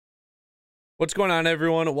What's going on,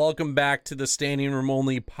 everyone? Welcome back to the Standing Room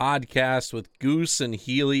Only podcast with Goose and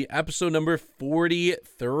Healy, episode number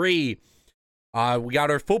 43. We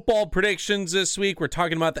got our football predictions this week. We're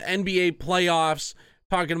talking about the NBA playoffs,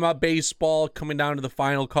 talking about baseball coming down to the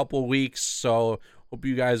final couple of weeks. So hope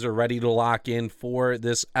you guys are ready to lock in for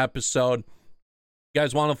this episode. If you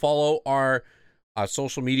guys want to follow our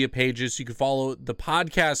social media pages, you can follow the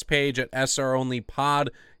podcast page at SR Only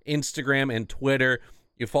Pod, Instagram and Twitter.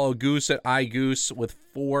 You can follow Goose at iGoose with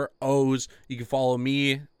 4 O's. You can follow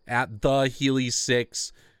me at the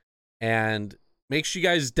Healy6. And make sure you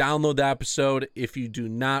guys download the episode if you do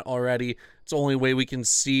not already. It's the only way we can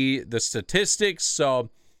see the statistics.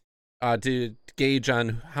 So to gauge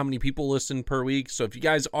on how many people listen per week. So if you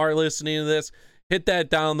guys are listening to this, hit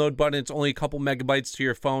that download button. It's only a couple megabytes to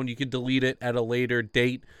your phone. You can delete it at a later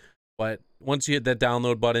date. But once you hit that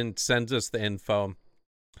download button, it sends us the info.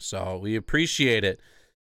 So we appreciate it.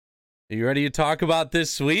 Are you ready to talk about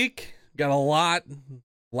this week? Got a lot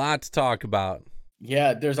to talk about.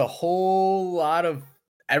 Yeah, there's a whole lot of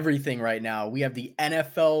everything right now. We have the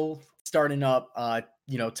NFL starting up,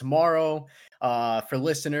 tomorrow. For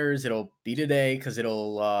listeners, it'll be today because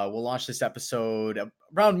we'll launch this episode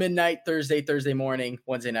around midnight, Thursday morning,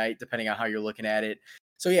 Wednesday night, depending on how you're looking at it.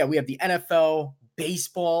 So yeah, we have the NFL.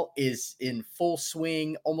 Baseball is in full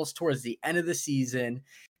swing, almost towards the end of the season.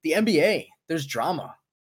 The NBA, there's drama.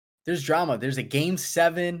 There's a game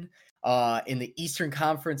 7 in the Eastern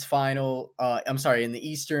Conference final. In the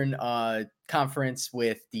Eastern Conference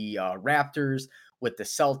with the Raptors, with the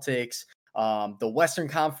Celtics. The Western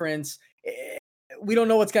Conference, we don't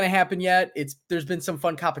know what's going to happen yet. There's been some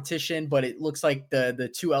fun competition, but it looks like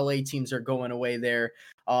the 2 LA teams are going away there.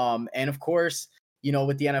 And of course,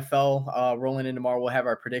 with the NFL rolling in tomorrow, we'll have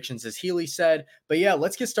our predictions, as Healy said. But yeah,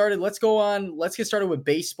 let's get started. Let's get started with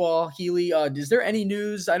baseball. Healy, is there any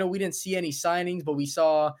news? I know we didn't see any signings, but we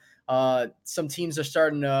saw some teams are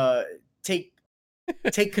starting to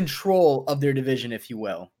take control of their division, if you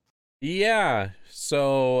will. Yeah,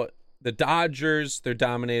 so the Dodgers, they're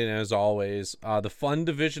dominating as always. The fun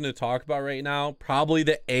division to talk about right now, probably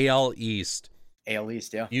the AL East. AL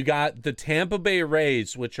East, yeah. You got the Tampa Bay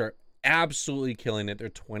Rays, which are absolutely killing it. They're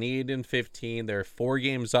 28-15. They're 4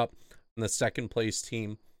 games up on the second place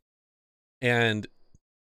team. And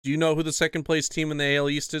do you know who the second place team in the AL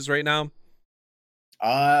East is right now?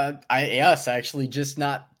 I actually just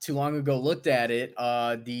not too long ago looked at it.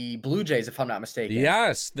 The Blue Jays, if I'm not mistaken.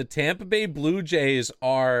 Yes, the Tampa Bay Blue Jays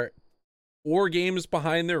are 4 games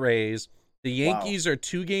behind the Rays. The Yankees are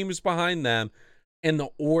 2 games behind them, and the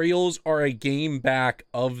Orioles are a game back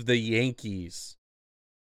of the Yankees.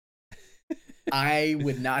 I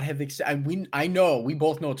would not have I know we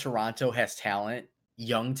both know Toronto has talent,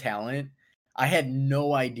 young talent. I had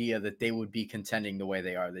no idea that they would be contending the way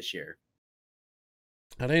they are this year.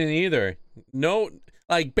 I didn't either. No,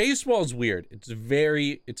 like baseball's weird. It's a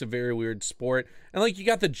very weird sport. And like you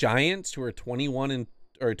got the Giants who are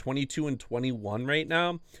 22-21 right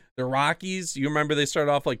now. The Rockies, you remember they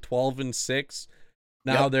started off like 12-6.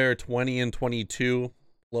 Now they're 20-22,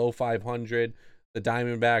 low 500. The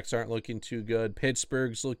Diamondbacks aren't looking too good.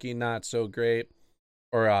 Pittsburgh's looking not so great.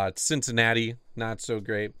 Or Cincinnati, not so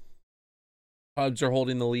great. Cubs are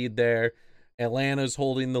holding the lead there. Atlanta's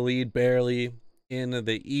holding the lead barely in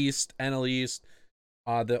the East, NL East.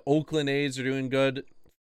 The Oakland A's are doing good.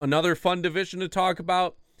 Another fun division to talk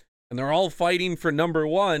about. And they're all fighting for number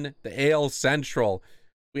 1, the AL Central.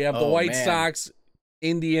 We have the White Sox,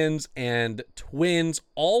 Indians, and Twins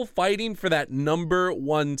all fighting for that number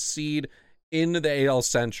 1 seed in the AL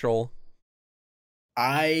Central.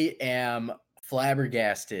 I am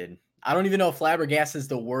flabbergasted. I don't even know if flabbergasted is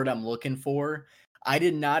the word I'm looking for. I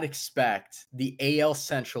did not expect the AL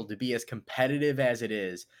Central to be as competitive as it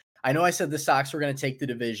is. I know I said the Sox were going to take the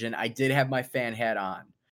division. I did have my fan hat on.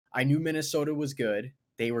 I knew Minnesota was good.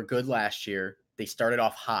 They were good last year. They started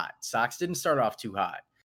off hot. Sox didn't start off too hot.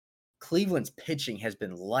 Cleveland's pitching has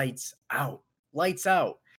been lights out. Lights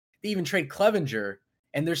out. They even trade Clevenger,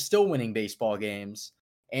 and they're still winning baseball games.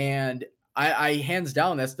 And I hands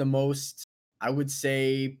down, that's the most, I would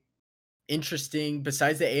say, interesting,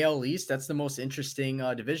 besides the AL East, that's the most interesting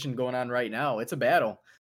division going on right now. It's a battle,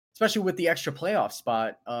 especially with the extra playoff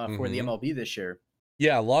spot for the MLB this year.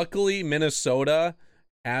 Yeah, luckily Minnesota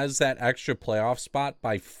has that extra playoff spot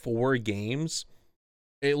by 4 games.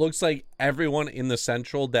 It looks like everyone in the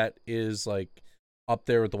Central that is like up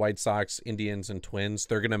there with the White Sox, Indians, and Twins,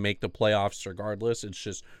 they're going to make the playoffs regardless. It's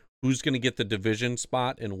just who's going to get the division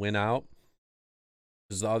spot and win out.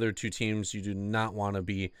 Because the other 2 teams you do not want to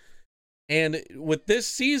be. And with this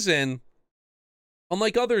season,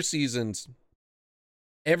 unlike other seasons,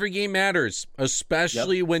 Every game matters,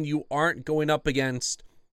 especially when you aren't going up against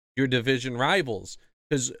your division rivals,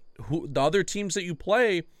 because the other teams that you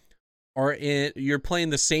play you're playing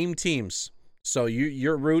the same teams. So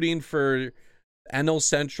you're rooting for NL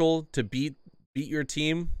Central to beat your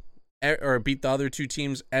team or beat the other two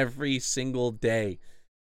teams every single day.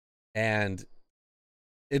 And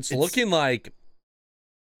it's looking like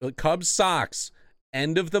the Cubs Sox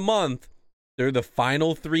end of the month, they're the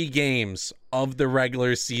final 3 games of the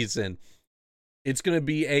regular season. It's going to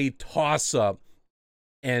be a toss-up,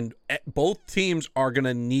 and both teams are going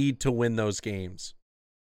to need to win those games.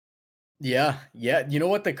 Yeah. You know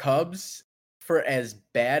what? The Cubs, for as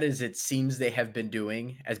bad as it seems they have been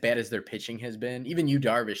doing, as bad as their pitching has been, even Yu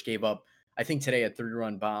Darvish gave up, I think today, a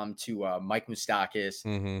 3-run bomb to Mike Moustakas.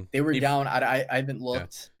 Mm-hmm. They were down. I haven't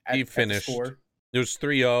looked at he finished. At the score. It was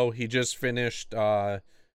 3-0. He just finished.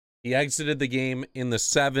 He exited the game in the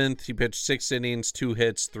 7th. He pitched 6 innings, 2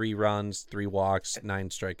 hits, 3 runs, 3 walks, 9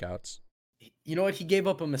 strikeouts. You know what? He gave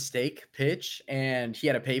up a mistake pitch, and he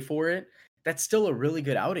had to pay for it. That's still a really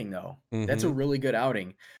good outing, though. Mm-hmm. That's a really good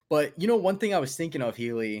outing. But, you know, one thing I was thinking of,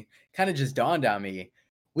 Healy, kind of just dawned on me.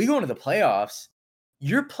 We go into the playoffs,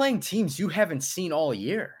 you're playing teams you haven't seen all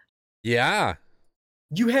year. Yeah.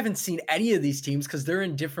 You haven't seen any of these teams because they're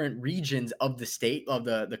in different regions of the state, of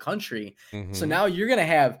the country. Mm-hmm. So now you're going to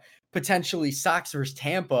have potentially Sox versus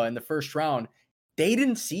Tampa in the first round. They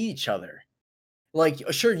didn't see each other. Like,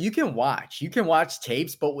 sure, you can watch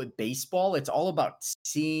tapes, but with baseball, it's all about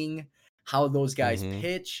seeing how those guys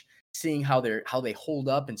pitch, seeing how they hold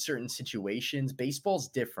up in certain situations. Baseball's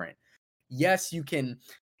different. Yes, you can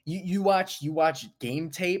you watch game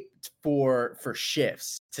tape for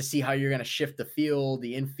shifts to see how you're going to shift the field,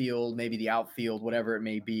 the infield, maybe the outfield, whatever it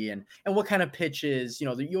may be, and what kind of pitches. You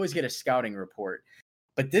always get a scouting report.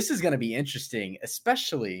 But this is going to be interesting,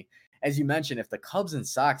 especially as you mentioned, if the Cubs and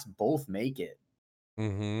Sox both make it.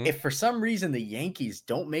 Mm-hmm. If for some reason the Yankees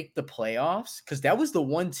don't make the playoffs, because that was the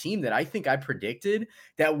one team that I think I predicted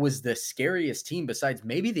that was the scariest team besides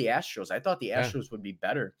maybe the Astros. I thought the Astros would be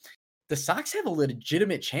better. The Sox have a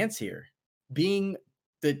legitimate chance here, being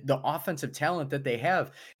the offensive talent that they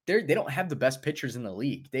have. They don't have the best pitchers in the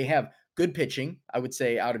league. They have good pitching, I would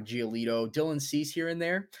say, out of Giolito, Dylan Cease here and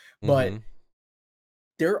there, but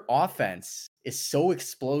their offense is so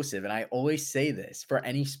explosive. And I always say this for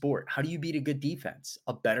any sport. How do you beat a good defense?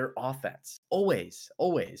 A better offense. Always.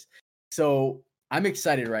 So I'm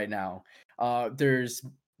excited right now. There's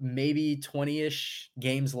maybe 20-ish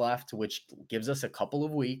games left, which gives us a couple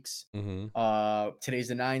of weeks. Today's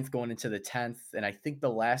the 9th, going into the 10th. And I think the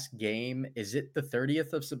last game, is it the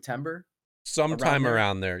 30th of September? Sometime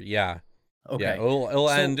around there. Yeah. Okay. Yeah, it'll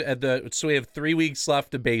end so we have 3 weeks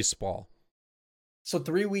left of baseball. So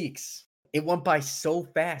 3 weeks, it went by so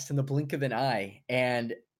fast in the blink of an eye.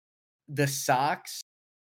 And the Sox,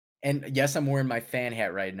 and yes, I'm wearing my fan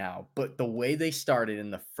hat right now, but the way they started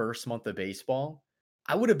in the first month of baseball,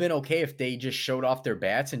 I would have been okay if they just showed off their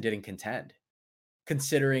bats and didn't contend.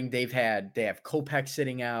 Considering they have Kopech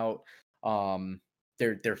sitting out,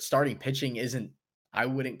 their starting pitching isn't, I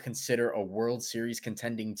wouldn't consider a World Series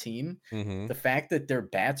contending team. The fact that their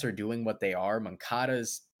bats are doing what they are,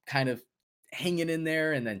 Moncada's kind of hanging in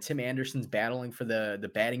there, and then Tim Anderson's battling for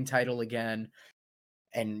the batting title again,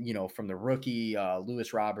 and from the rookie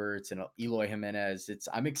Luis Roberts and Eloy Jimenez,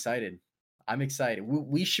 I'm excited.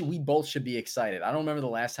 We both should be excited. I don't remember the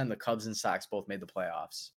last time the Cubs and Sox both made the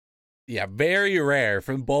playoffs. Yeah, very rare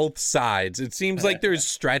from both sides. It seems like there's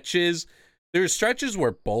stretches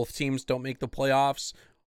where both teams don't make the playoffs,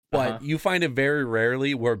 but you find it very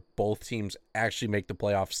rarely where both teams actually make the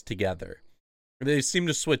playoffs together. They seem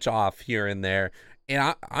to switch off here and there.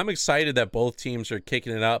 And I'm excited that both teams are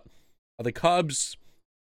kicking it up. The Cubs,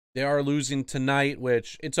 they are losing tonight,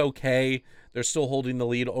 which it's okay. They're still holding the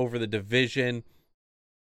lead over the division.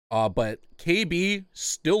 But KB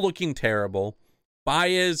still looking terrible.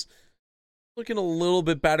 Baez looking a little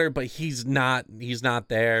bit better, but he's not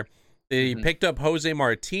there. They picked up Jose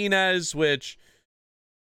Martinez, which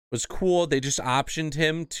was cool. They just optioned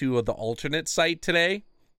him to the alternate site today.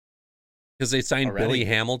 Because they signed Billy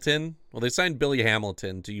Hamilton. Well, they signed Billy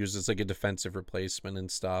Hamilton to use as like a defensive replacement and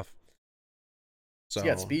stuff. So he's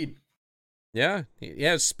got speed. Yeah, he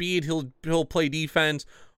has speed. He'll play defense,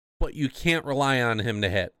 but you can't rely on him to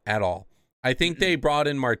hit at all. I think they brought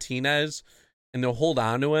in Martinez, and they'll hold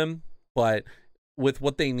on to him. But with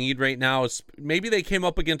what they need right now, is maybe they came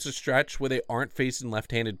up against a stretch where they aren't facing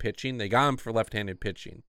left-handed pitching. They got him for left-handed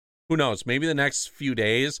pitching. Who knows? Maybe the next few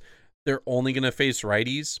days they're only going to face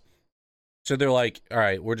righties. So they're like, all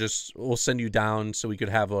right, we'll send you down so we could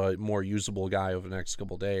have a more usable guy over the next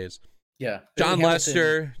couple of days. Yeah. Billy John Hamilton.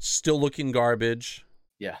 Lester still looking garbage.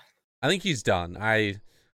 Yeah. I think he's done. I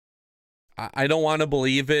don't want to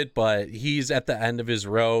believe it, but he's at the end of his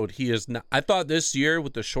road. He is not. I thought this year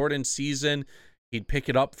with the shortened season, he'd pick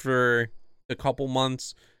it up for a couple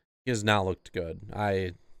months. He has not looked good.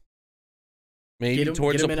 Maybe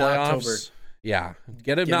towards the playoffs. Yeah,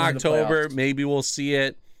 get him in October. Maybe we'll see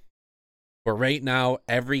it. But right now,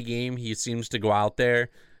 every game he seems to go out there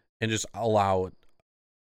and just allow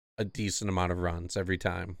a decent amount of runs every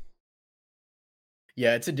time.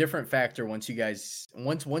 Yeah, it's a different factor once you get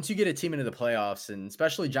a team into the playoffs, and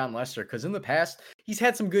especially John Lester, because in the past he's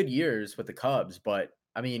had some good years with the Cubs, but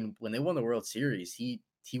I mean, when they won the World Series, he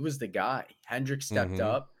was the guy. Hendricks stepped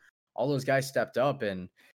up, all those guys stepped up, and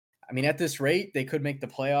I mean, at this rate, they could make the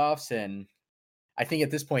playoffs, and I think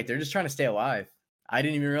at this point they're just trying to stay alive. I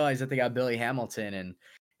didn't even realize that they got Billy Hamilton, and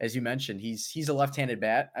as you mentioned, he's a left-handed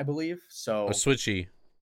bat, I believe. So a switchy.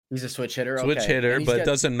 He's a switch hitter. Switch hitter, but it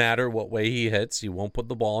doesn't matter what way he hits. He won't put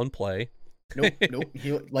the ball in play. Nope.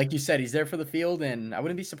 He, like you said, he's there for the field, and I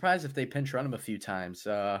wouldn't be surprised if they pinch run him a few times.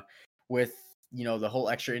 With the whole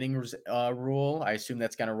extra innings rule, I assume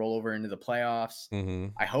that's going to roll over into the playoffs.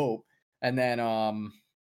 I hope. And then,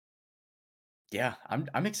 yeah,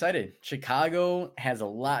 I'm excited. Chicago has a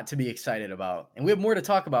lot to be excited about, and we have more to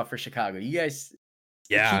talk about for Chicago. You guys.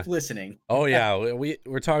 Keep listening. Oh yeah,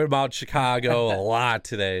 we're talking about Chicago a lot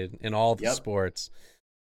today in all the sports.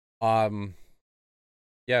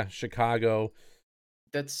 Yeah, Chicago.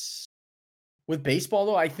 That's with baseball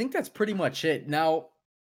though. I think that's pretty much it. Now,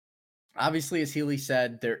 obviously, as Healy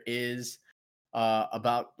said, there is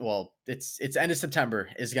it's end of September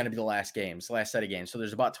is going to be the last set of games. So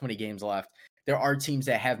there's about 20 games left. There are teams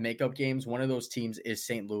that have makeup games. One of those teams is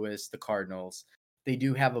St. Louis, the Cardinals. They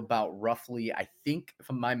do have about roughly, I think,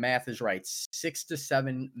 if my math is right, 6 to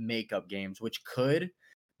 7 makeup games, which could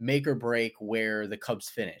make or break where the Cubs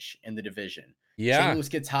finish in the division. Yeah. St. Louis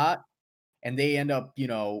gets hot, and they end up,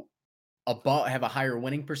 have a higher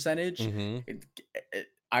winning percentage. The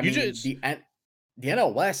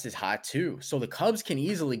NL West is hot too, so the Cubs can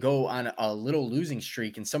easily go on a little losing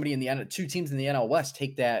streak, and two teams in the NL West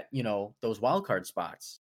take that, those wild card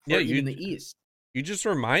spots. In the East. You just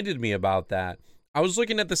reminded me about that. I was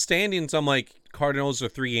looking at the standings. I'm like, Cardinals are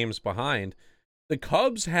 3 games behind. The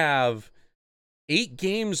Cubs have 8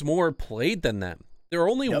 games more played than them.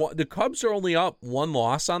 The Cubs are only up 1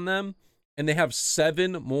 loss on them, and they have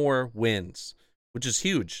 7 more wins, which is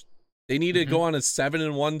huge. They need to go on a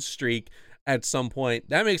 7-1 streak at some point.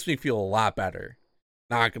 That makes me feel a lot better.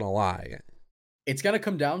 Not gonna lie. It's gonna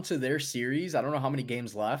come down to their series. I don't know how many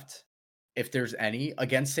games left, if there's any,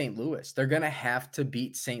 against St. Louis. They're gonna have to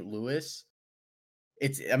beat St. Louis.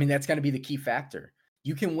 That's going to be the key factor.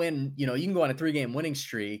 You can win, you can go on a 3-game winning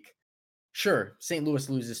streak. Sure, St. Louis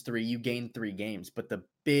loses 3, you gain 3 games. But the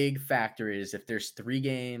big factor is if there's 3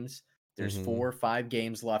 games, there's 4 or 5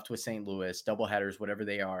 games left with St. Louis, doubleheaders, whatever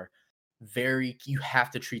they are. You have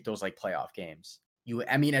to treat those like playoff games.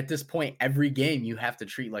 At this point, every game you have to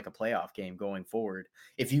treat like a playoff game going forward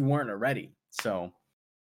if you weren't already. So,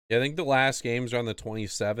 yeah, I think the last games are on the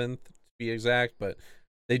 27th to be exact, but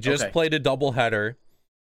they just played a doubleheader.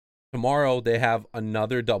 Tomorrow, they have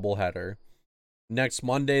another doubleheader. Next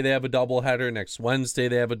Monday, they have a doubleheader. Next Wednesday,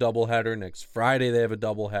 they have a doubleheader. Next Friday, they have a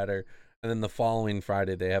doubleheader. And then the following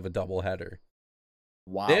Friday, they have a doubleheader.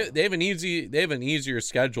 Wow. They have an easier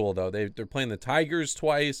schedule, though. They're playing the Tigers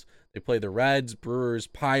twice. They play the Reds, Brewers,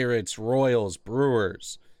 Pirates, Royals,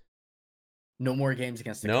 Brewers. No more games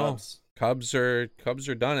against the Cubs. Cubs are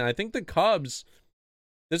done. And I think the Cubs,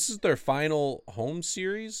 this is their final home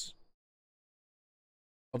series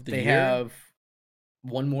of the year. They have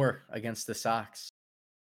one more against the Sox.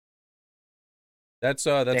 That's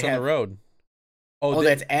on the road.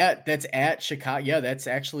 That's at Chicago. Yeah, that's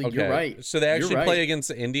actually you're right. So they actually play against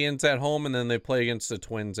the Indians at home, and then they play against the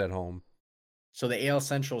Twins at home. So the AL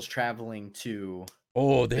Central's traveling to.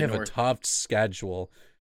 They have a tough schedule.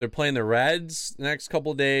 They're playing the Reds the next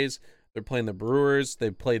couple of days. They're playing the Brewers.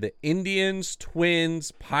 They play the Indians,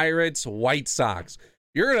 Twins, Pirates, White Sox.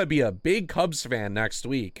 You're going to be a big Cubs fan next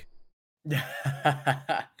week.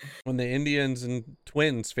 When the Indians and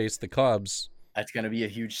Twins face the Cubs. That's going to be a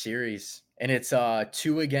huge series. And it's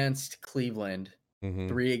 2 against Cleveland,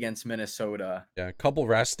 3 against Minnesota. Yeah, a couple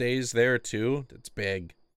rest days there too. That's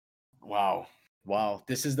big. Wow.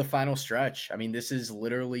 This is the final stretch. This is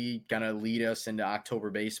literally going to lead us into October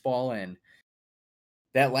baseball. And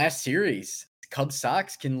that last series, Cubs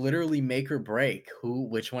Sox, can literally make or break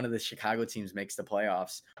which one of the Chicago teams makes the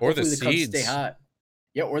playoffs. Or Hopefully the seeds. Cubs stay hot.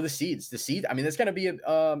 Yeah, or the seeds. The seed. That's going to be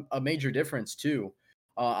a major difference too.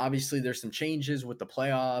 Obviously, there's some changes with the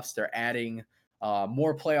playoffs. They're adding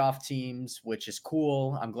more playoff teams, which is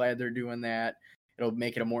cool. I'm glad they're doing that. It'll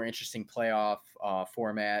make it a more interesting playoff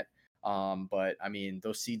format. But I mean,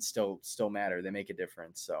 those seeds still matter. They make a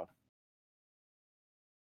difference. So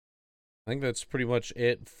I think that's pretty much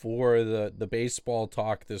it for the baseball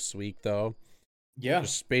talk this week, though. yeah,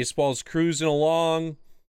 Just baseball's cruising along.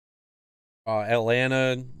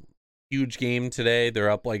 Atlanta, huge game today.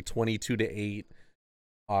 They're up like 22-8.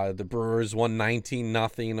 The Brewers won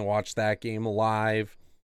 19-0 to watch that game live.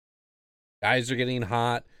 Guys are getting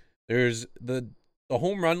hot. There's the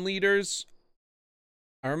home run leaders.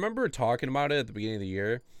 I remember talking about it at the beginning of the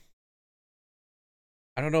year.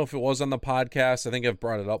 I don't know if it was on the podcast. I think I've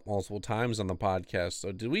brought it up multiple times on the podcast.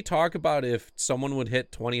 So did we talk about if someone would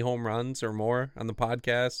hit 20 home runs or more on the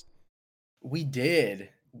podcast? we did.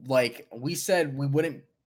 Like we said, we wouldn't.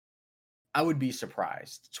 I would be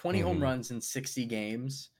surprised. 20 home runs in 60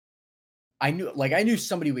 games. I knew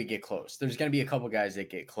somebody would get close. There's going to be a couple guys that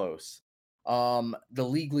get close. The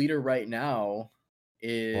league leader right now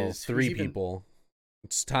is three people.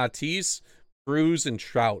 It's Tatis, Cruz, and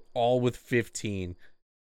Trout, all with 15.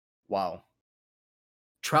 Wow.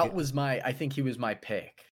 Trout was I think he was my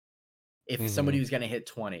pick. If somebody was going to hit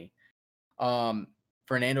 20.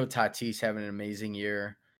 Fernando Tatis having an amazing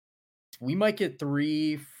year. We might get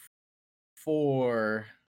 4.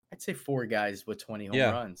 I'd say 4 guys with 20 home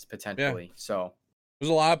runs potentially. Yeah. So there's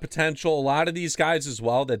a lot of potential. A lot of these guys as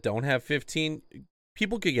well that don't have 15,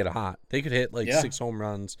 people could get hot. They could hit 6 home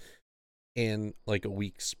runs in like a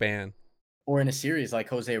week span. Or in a series like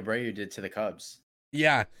Jose Abreu did to the Cubs.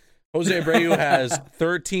 Yeah. Jose Abreu has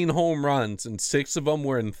 13 home runs and 6 of them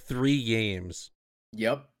were in 3 games.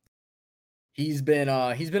 Yep. He's been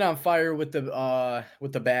on fire with the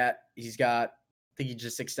bat. I think he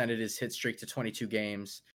just extended his hit streak to 22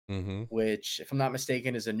 games, which, if I'm not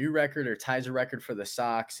mistaken, is a new record or ties a record for the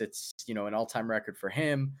Sox. It's, an all-time record for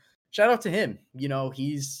him. Shout out to him.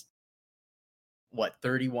 He's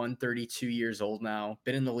 31, 32 years old now,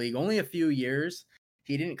 been in the league only a few years.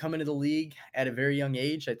 He didn't come into the league at a very young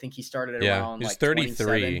age. I think he started at around he's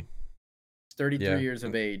 33. He's 33 years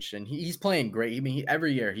of age, and he's playing great. I mean,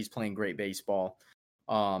 every year he's playing great baseball.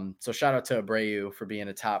 So shout out to Abreu for being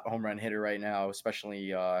a top home run hitter right now,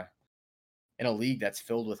 especially in a league that's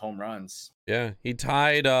filled with home runs. Yeah, he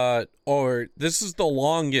tied, this is the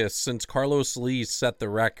longest since Carlos Lee set the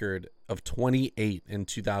record of 28 in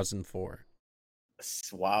 2004.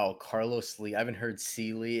 Wow, Carlos Lee. I haven't heard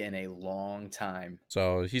C. Lee in a long time.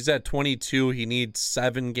 So he's at 22. He needs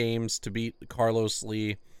 7 games to beat Carlos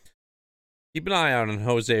Lee. Keep an eye out on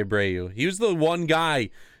Jose Abreu. He was the one guy,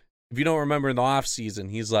 if you don't remember in the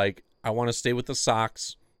offseason, he's like, I want to stay with the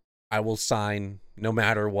Sox. I will sign no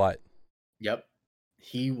matter what. Yep.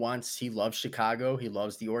 He loves Chicago. He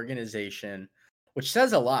loves the organization, which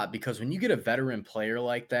says a lot because when you get a veteran player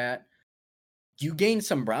like that, you gain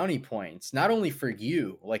some brownie points, not only for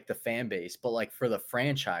you, like the fan base, but like for the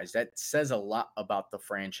franchise. That says a lot about the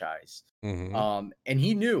franchise. And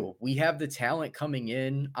he knew we have the talent coming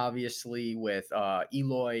in, obviously, with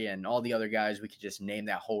Eloy and all the other guys. We could just name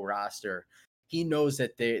that whole roster. He knows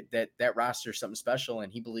that that roster is something special,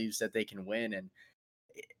 and he believes that they can win. And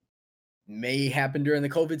it may happen during the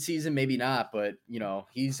COVID season, maybe not, but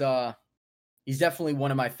he's definitely one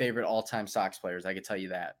of my favorite all-time Sox players. I can tell you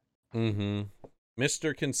that.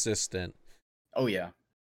 Mr. Consistent. Oh yeah.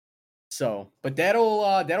 So, but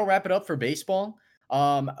that'll wrap it up for baseball.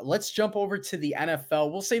 Let's jump over to the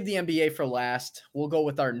NFL. We'll save the NBA for last. We'll go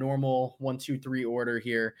with our normal 1, 2, 3 order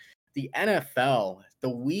here. The NFL, the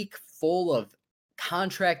week full of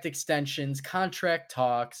contract extensions, contract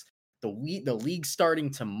talks. The league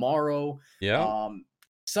starting tomorrow. Yeah.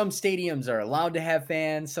 Some stadiums are allowed to have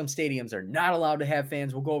fans. Some stadiums are not allowed to have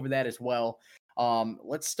fans. We'll go over that as well.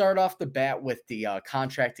 Let's start off the bat with the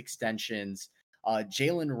contract extensions.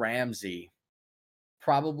 Jalen Ramsey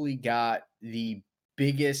probably got the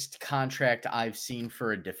biggest contract I've seen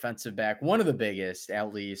for a defensive back. One of the biggest,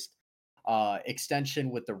 at least. Extension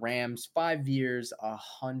with the Rams, 5 years,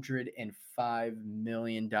 $105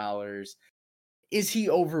 million. Is he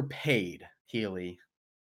overpaid, Healy?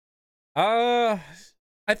 I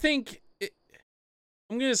think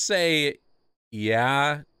I'm going to say,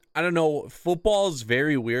 yeah. I don't know. Football is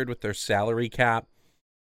very weird with their salary cap.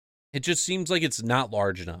 It just seems like it's not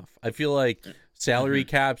large enough. I feel like salary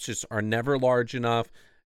caps just are never large enough.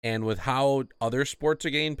 And with how other sports are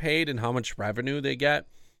getting paid and how much revenue they get,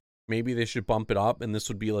 maybe they should bump it up and this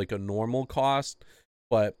would be like a normal cost.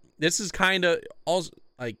 But this is kind of also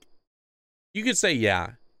like, you could say,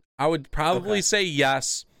 yeah. I would probably say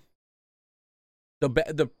yes.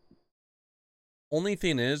 The only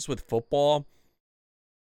thing is with football,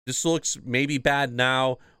 this looks maybe bad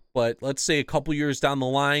now, but let's say a couple years down the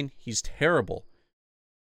line, he's terrible.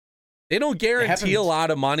 They don't guarantee a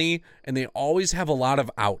lot of money, and they always have a lot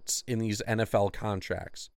of outs in these NFL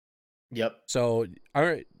contracts. Yep. So, all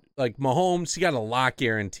right, like Mahomes, he got a lot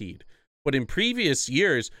guaranteed. But in previous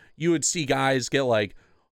years, you would see guys get like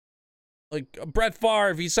Brett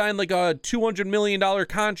Favre, he signed like a $200 million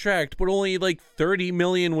contract, but only like $30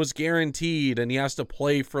 million was guaranteed, and he has to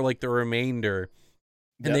play for like the remainder.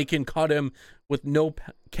 Yep. And they can cut him with no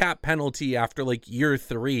cap penalty after like year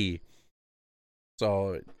 3.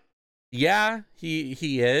 So, yeah,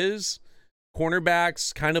 he is.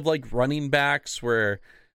 Cornerbacks, kind of like running backs, where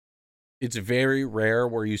it's very rare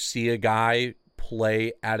where you see a guy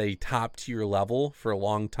play at a top tier level for a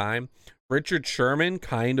long time. Richard Sherman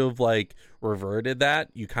kind of like reverted that.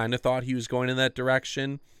 You kind of thought he was going in that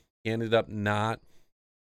direction. He ended up not.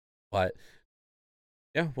 But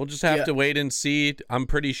yeah, we'll just have to wait and see. I'm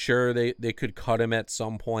pretty sure they could cut him at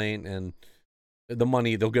some point, and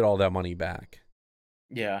they'll get all that money back.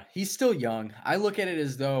 Yeah, he's still young. I look at it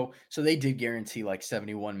as though, so they did guarantee like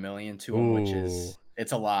 71 million to him, which is,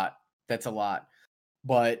 it's a lot. That's a lot.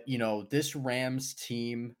 But, this Rams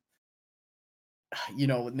team,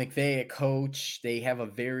 with McVay at coach, they have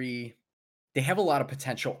a lot of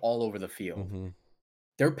potential all over the field. Mm-hmm.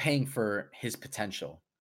 They're paying for his potential.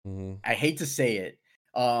 Mm-hmm. I hate to say it.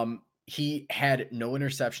 He had no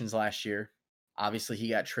interceptions last year. Obviously, he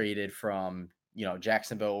got traded from,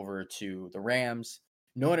 Jacksonville over to the Rams.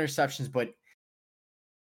 No interceptions, but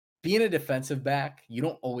being a defensive back, you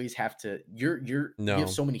don't always have to. You have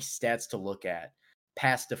so many stats to look at.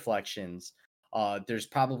 Pass deflections. There's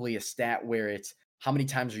probably a stat where it's how many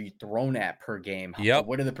times are you thrown at per game? Yep.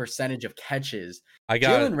 What are the percentage of catches?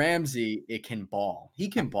 Jalen Ramsey, it can ball. He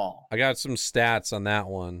can ball. I got some stats on that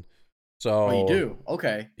one. So, oh, you do?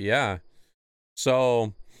 Okay. Yeah.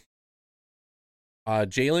 So,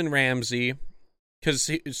 Jalen Ramsey,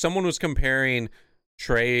 because someone was comparing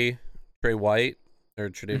Tre'Davious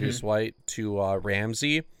White to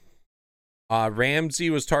Ramsey. Ramsey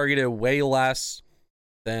was targeted way less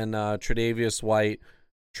than Tre'Davious White.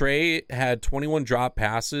 Trey had 21 drop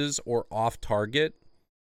passes or off-target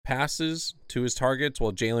passes to his targets,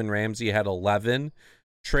 while Jalen Ramsey had 11.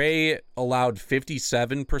 Trey allowed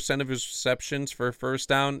 57% of his receptions for a first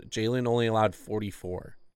down. Jalen only allowed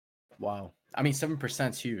 44. Wow. I mean, 7%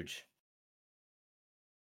 is huge.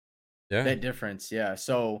 Yeah. That difference, yeah.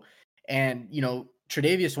 So, and,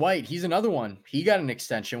 Tre'Davious White, he's another one. He got an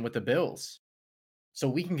extension with the Bills. So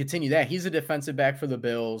we can continue that. He's a defensive back for the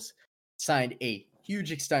Bills, signed a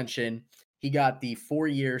huge extension. He got the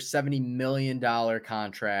 4-year, $70 million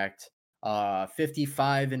contract,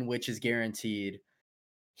 55 in which is guaranteed.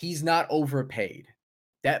 He's not overpaid.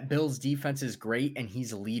 That Bills defense is great, and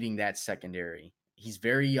he's leading that secondary. He's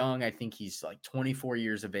very young. I think he's like 24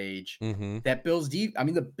 years of age. Mm-hmm. That Bills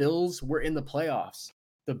the Bills were in the playoffs.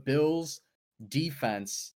 The Bills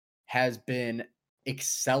defense has been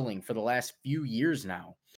excelling for the last few years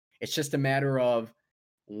now. It's just a matter of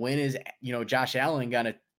when is, Josh Allen going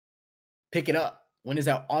to pick it up? When is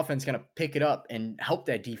that offense going to pick it up and help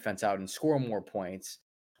that defense out and score more points?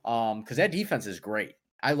 Because that defense is great.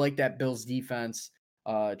 I like that Bills defense.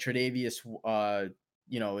 Tre'Davious,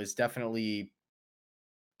 is definitely,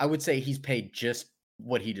 I would say he's paid just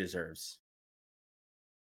what he deserves.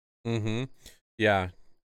 Mm-hmm. Yeah.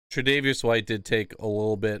 Tre'Davious White did take a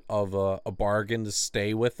little bit of a bargain to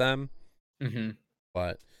stay with them. Mm-hmm.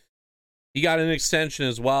 But he got an extension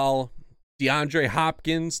as well. DeAndre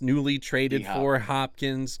Hopkins, newly traded for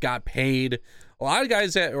Hopkins, got paid. A lot of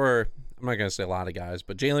guys I'm not going to say a lot of guys,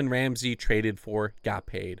 but Jalen Ramsey traded for, got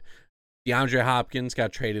paid. DeAndre Hopkins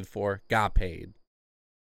got traded for, got paid.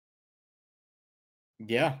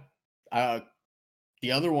 Yeah.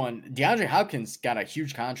 The other one, DeAndre Hopkins got a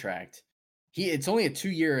huge contract. It's only a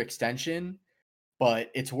 2-year extension,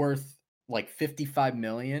 but it's worth like $55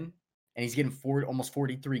 million, and he's getting almost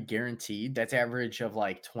 43 guaranteed. That's average of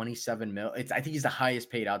like 27 mil. I think he's the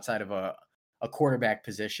highest paid outside of a quarterback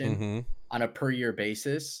position on a per year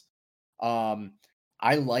basis.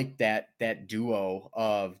 I like that duo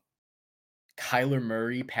of Kyler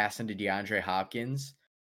Murray passing to DeAndre Hopkins.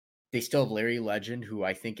 They still have Larry Legend, who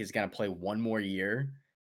I think is going to play one more year.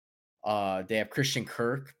 They have Christian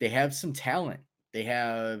Kirk. They have some talent. They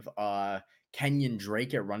have Kenyon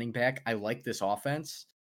Drake at running back. I like this offense.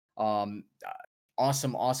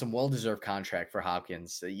 Awesome, well-deserved contract for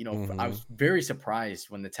Hopkins. I was very surprised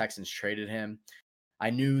when the Texans traded him. I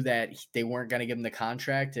knew that they weren't going to give him the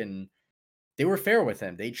contract, and they were fair with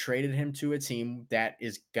him. They traded him to a team that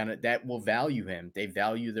will value him. They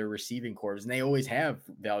value their receiving corps, and they always have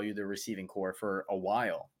valued their receiving corps for a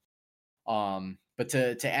while. But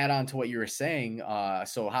to add on to what you were saying,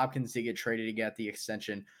 so Hopkins did get traded to get the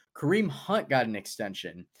extension. Kareem Hunt got an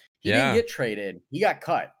extension. He didn't get traded. He got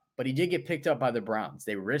cut, but he did get picked up by the Browns.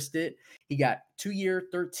 They risked it. He got 2-year,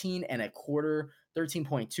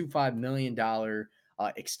 $13.25 million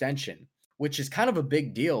extension, which is kind of a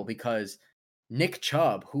big deal because Nick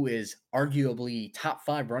Chubb, who is arguably top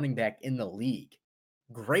 5 running back in the league,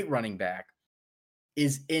 great running back,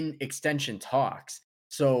 is in extension talks.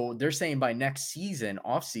 So they're saying by next season,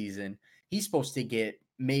 off season, he's supposed to get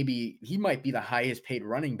he might be the highest paid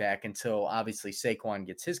running back until obviously Saquon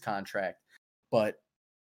gets his contract. But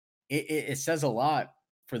it says a lot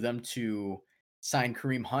for them to sign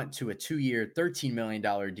Kareem Hunt to a 2-year, $13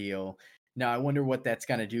 million deal. Now, I wonder what that's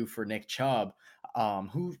going to do for Nick Chubb,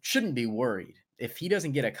 who shouldn't be worried. If he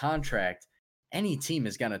doesn't get a contract, any team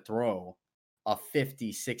is going to throw a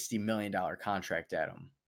 $50-60 million contract at him.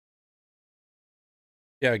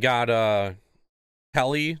 Yeah, got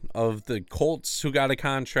Kelly of the Colts who got a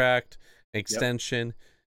contract extension.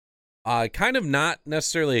 Yep. Kind of not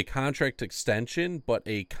necessarily a contract extension, but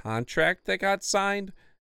a contract that got signed.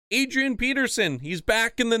 Adrian Peterson, he's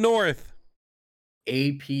back in the North.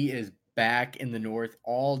 AP is back in the North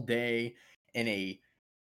all day in a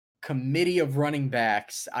committee of running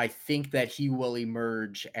backs. I think that he will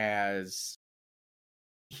emerge as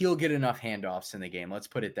he'll get enough handoffs in the game. Let's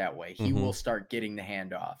put it that way. He will start getting the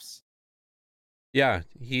handoffs. Yeah,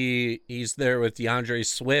 he's there with DeAndre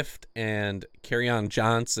Swift and Kerryon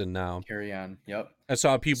Johnson now. Kerryon, yep. I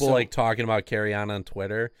saw people talking about Kerryon on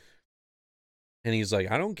Twitter, and he's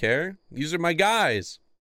like, I don't care. These are my guys.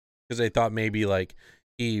 Because they thought maybe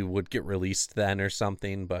he would get released then or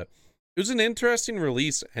something, but it was an interesting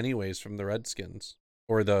release anyways from the Redskins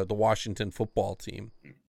or the Washington football team.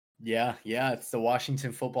 Yeah, it's the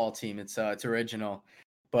Washington football team. It's original.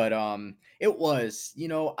 But it was,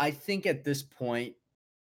 I think at this point,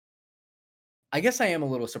 I guess I am a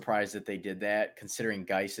little surprised that they did that, considering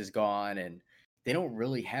Geis is gone and they don't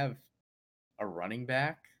really have a running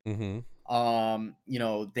back. Mm-hmm.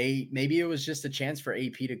 Maybe it was just a chance for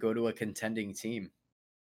AP to go to a contending team.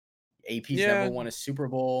 AP's never won a Super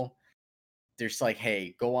Bowl. There's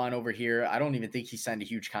hey, go on over here. I don't even think he signed a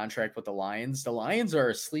huge contract with the Lions. The Lions are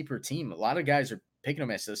a sleeper team. A lot of guys are picking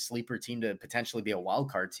them as a sleeper team to potentially be a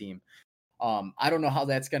wild card team. I don't know how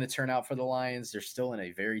that's going to turn out for the Lions. They're still in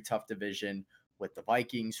a very tough division with the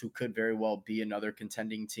Vikings, who could very well be another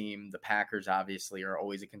contending team. The Packers obviously are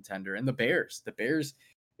always a contender, and the Bears. The Bears,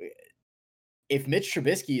 if Mitch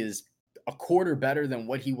Trubisky is a quarter better than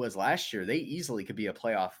what he was last year, they easily could be a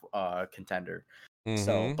playoff contender. Mm-hmm.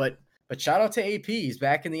 So, but shout out to AP. He's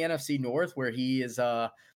back in the NFC North where he is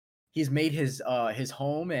he's made his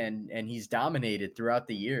home and he's dominated throughout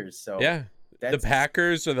the years. So yeah, the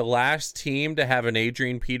Packers are the last team to have an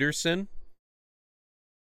Adrian Peterson.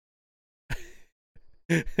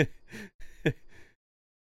 I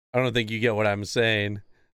don't think you get what I'm saying.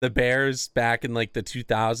 The Bears back in the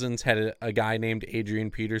 2000s had a guy named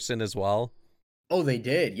Adrian Peterson as well. Oh, they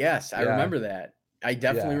did. Yes, I remember that. I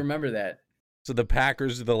definitely remember that. So the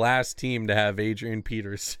Packers are the last team to have Adrian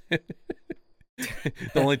Peterson.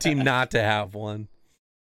 The only team not to have one.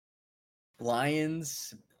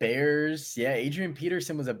 Lions, Bears. Yeah, Adrian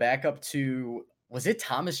Peterson was a backup to, was it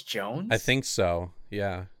Thomas Jones? I think so,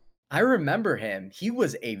 yeah. I remember him. He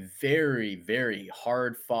was a very, very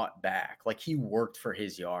hard fought back. He worked for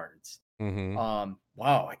his yards. Mm-hmm.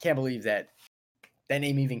 Wow, I can't believe that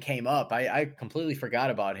name even came up. I completely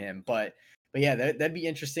forgot about him. But yeah, that'd be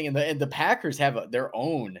interesting. And the Packers have their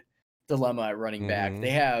own dilemma at running back. They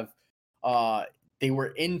have they were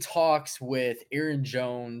in talks with Aaron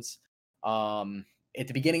Jones at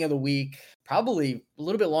the beginning of the week, probably a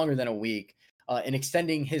little bit longer than a week, in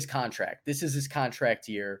extending his contract. This is his contract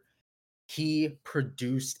year. He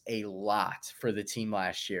produced a lot for the team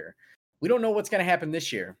last year. We don't know what's going to happen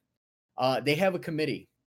this year. They have a committee.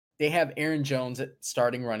 They have Aaron Jones at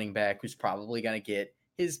starting running back, who's probably going to get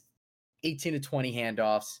his 18 to 20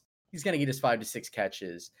 handoffs. He's going to get his 5 to 6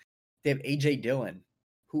 catches. They have A.J. Dillon,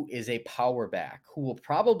 who is a power back, who will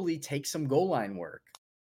probably take some goal line work.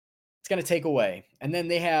 It's going to take away. And then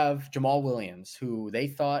they have Jamal Williams, who they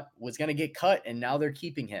thought was going to get cut, and now they're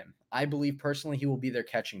keeping him. I believe personally he will be their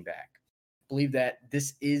catching back. Believe that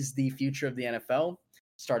this is the future of the NFL.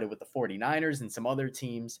 Started with the 49ers and some other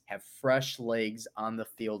teams, have fresh legs on the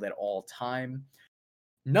field at all time.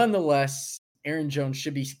 Nonetheless, Aaron Jones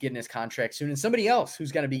should be getting his contract soon. And somebody else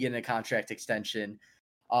who's going to be getting a contract extension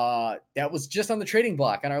that was just on the trading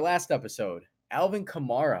block on our last episode, Alvin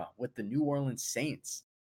Kamara with the New Orleans Saints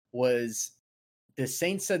was the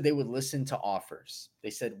Saints said they would listen to offers. They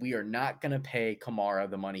said, we are not going to pay Kamara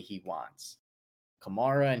the money he wants.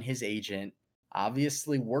 Kamara and his agent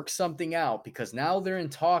obviously worked something out because now they're in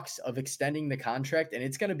talks of extending the contract, and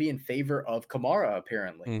it's going to be in favor of Kamara,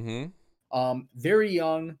 apparently. Very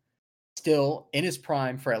young, still in his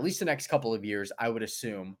prime for at least the next couple of years, I would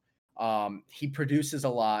assume. He produces a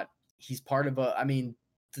lot. He's part of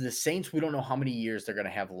the Saints, we don't know how many years they're going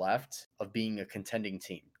to have left of being a contending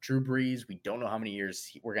team. Drew Brees, we don't know how many years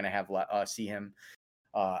we're going to have see him.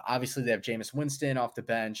 Obviously, they have Jameis Winston off the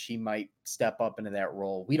bench. He might step up into that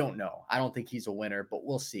role. We don't know. I don't think he's a winner, but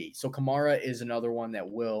we'll see. So Kamara is another one that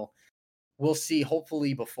we'll see.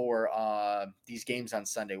 Hopefully, before these games on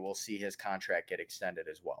Sunday, we'll see his contract get extended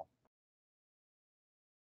as well.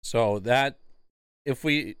 So that if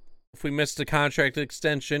we missed a contract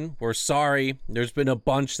extension, we're sorry. There's been a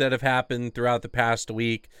bunch that have happened throughout the past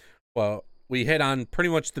week. Well, we hit on pretty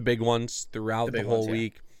much the big ones throughout the whole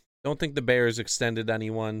week. Don't think the Bears extended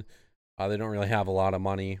anyone. They don't really have a lot of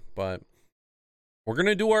money, but we're going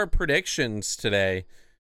to do our predictions today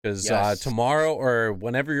because tomorrow or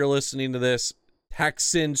whenever you're listening to this,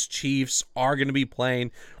 Texans, Chiefs are going to be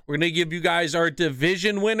playing. We're going to give you guys our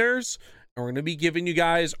division winners. And we're going to be giving you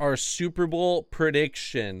guys our Super Bowl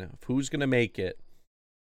prediction of who's going to make it.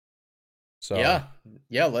 So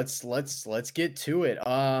yeah, let's get to it.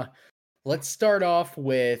 Let's start off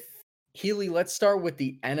with Healy. Let's start with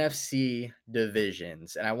the NFC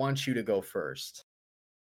divisions, and I want you to go first.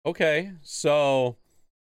 Okay, so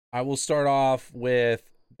I will start off with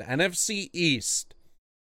the NFC East.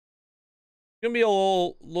 It's going to be a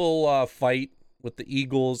little fight with the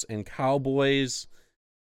Eagles and Cowboys.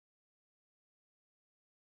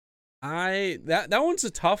 That one's a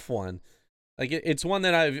tough one. Like it's one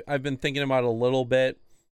that I've been thinking about a little bit.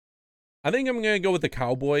 I think I'm gonna go with the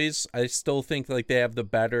Cowboys. I still think like they have the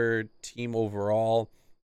better team overall.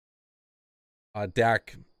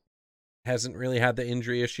 Dak hasn't really had the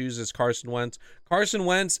injury issues as Carson Wentz. Carson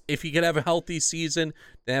Wentz, if he could have a healthy season,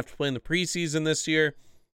 they have to play in the preseason this year.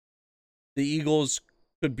 The Eagles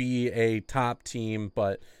could be a top team,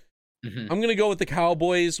 but I'm going to go with the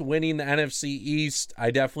Cowboys winning the NFC East. I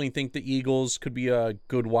definitely think the Eagles could be a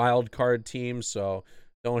good wild card team, so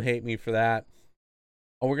don't hate me for that.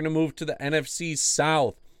 We're going to move to the NFC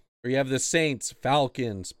South, where you have the Saints,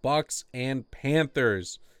 Falcons, Bucks, and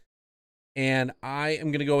Panthers. And I am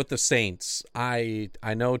going to go with the Saints. I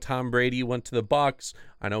know Tom Brady went to the Bucks.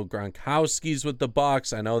 I know Gronkowski's with the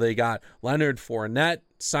Bucks. I know they got Leonard Fournette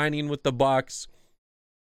signing with the Bucks.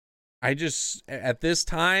 I just, at this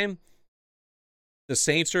time, the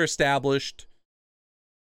Saints are established.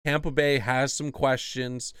 Tampa Bay has some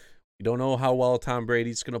questions. We don't know how well Tom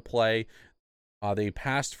Brady's going to play. They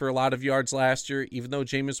passed for a lot of yards last year, even though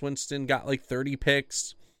Jameis Winston got like 30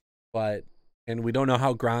 picks. And we don't know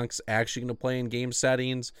how Gronk's actually going to play in game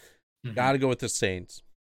settings. Got to go with the Saints.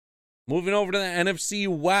 Moving over to the NFC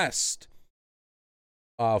West.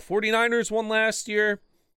 49ers won last year.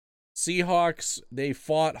 Seahawks, they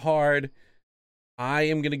fought hard. I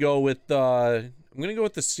am going to go with the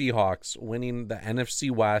Seahawks winning the NFC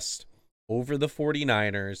West over the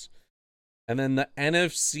 49ers. And then the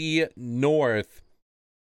NFC North,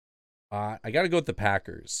 I got to go with the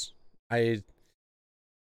Packers. I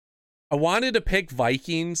wanted to pick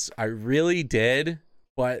Vikings. I really did.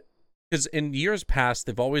 But because in years past,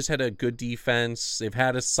 they've always had a good defense. They've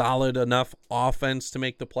had a solid enough offense to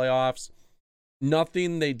make the playoffs.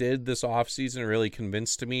 Nothing they did this offseason really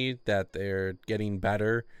convinced me that they're getting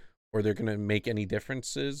better or they're going to make any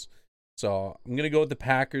differences. So I'm going to go with the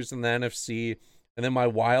Packers in the NFC. And then my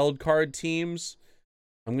wild card teams,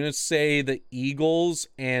 I'm going to say the Eagles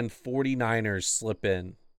and 49ers slip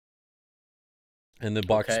in. And the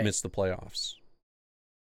Bucks miss the playoffs.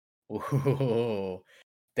 Ooh,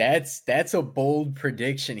 that's a bold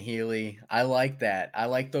prediction, Healy. I like that. I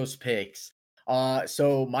like those picks.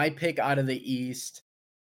 So my pick out of the East,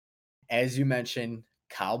 as you mentioned,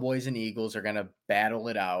 Cowboys and Eagles are going to battle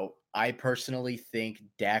it out. I personally think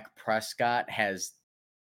Dak Prescott has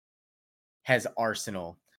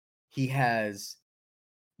arsenal. He has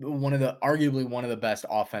arguably one of the best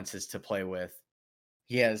offenses to play with.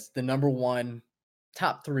 He has the number one,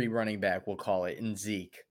 top 3 running back, we'll call it, in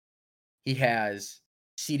Zeke. He has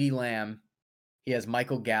CeeDee Lamb. He has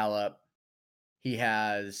Michael Gallup. He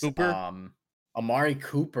has Cooper. Amari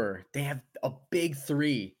Cooper. They have a big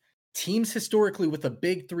 3. Teams historically with a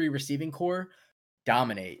big 3 receiving core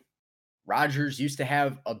dominate. Rodgers used to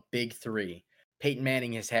have a big 3. Peyton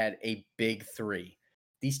Manning has had a big 3.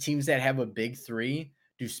 These teams that have a big 3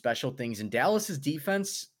 do special things. And Dallas's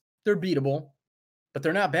defense, they're beatable. but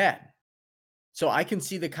they're not bad. So I can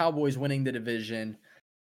see the Cowboys winning the division.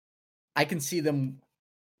 I can see them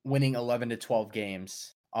winning 11 to 12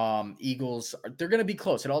 games. Eagles, they're going to be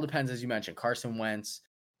close. It all depends, as you mentioned. Carson Wentz,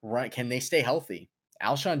 can they stay healthy?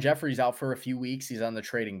 Alshon Jeffrey's out for a few weeks. He's on the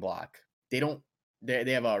trading block. They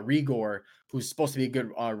have a Rigor who's supposed to be a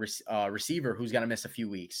good receiver who's going to miss a few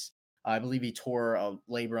weeks. I believe he tore a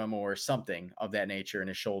labrum or something of that nature in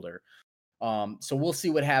his shoulder. So we'll see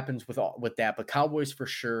what happens with that. But Cowboys for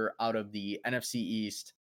sure out of the NFC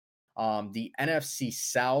East. The NFC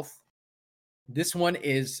South, this one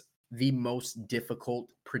is the most difficult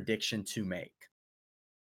prediction to make.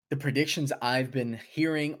 The predictions I've been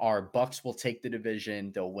hearing are Bucks will take the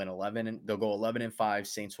division. They'll win 11 and they'll go 11-5.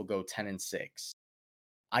 Saints will go 10-6.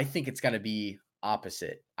 I think it's going to be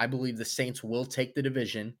opposite. I believe the Saints will take the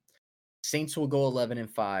division. Saints will go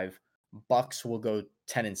 11-5. Bucks will go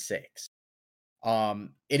 10-6.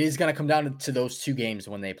 It is going to come down to those two games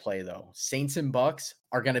when they play, though. Saints and Bucks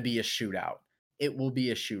are going to be a shootout. It will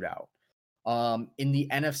be a shootout. In the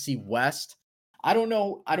NFC West, I don't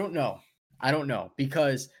know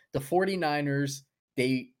because the 49ers,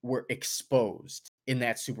 they were exposed in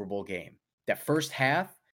that Super Bowl game. That first half,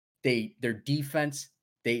 their defense,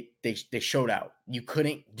 they showed out. You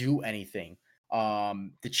couldn't do anything.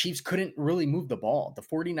 The Chiefs couldn't really move the ball. The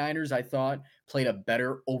 49ers, I thought, played a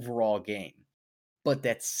better overall game. But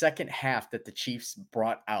that second half that the Chiefs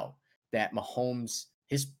brought out, that Mahomes,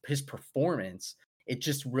 his performance, it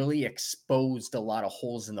just really exposed a lot of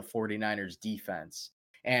holes in the 49ers defense.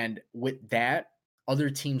 And with that,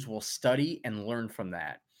 other teams will study and learn from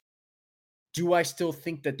that. Do I still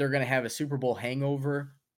think that they're going to have a Super Bowl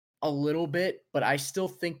hangover? A little bit, but I still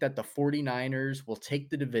think that the 49ers will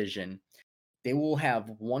take the division. They will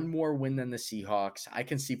have one more win than the Seahawks. I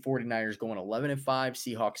can see 49ers going 11-5,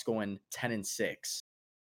 Seahawks going 10-6.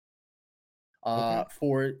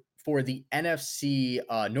 Okay. For the NFC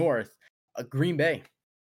North, Green Bay.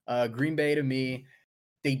 Green Bay, to me,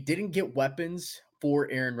 they didn't get weapons for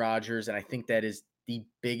Aaron Rodgers, and I think that is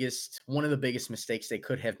one of the biggest mistakes they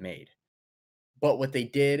could have made. But what they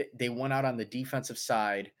did, they went out on the defensive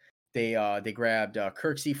side. They grabbed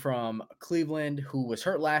Kirksey from Cleveland, who was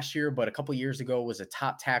hurt last year, but a couple years ago was a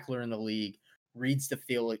top tackler in the league, reads the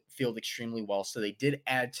field extremely well. So they did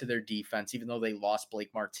add to their defense, even though they lost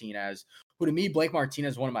Blake Martinez, who to me, Blake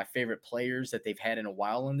Martinez is one of my favorite players that they've had in a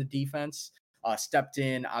while in the defense. Stepped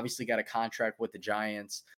in, obviously got a contract with the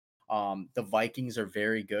Giants. The Vikings are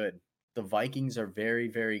very good. The Vikings are very,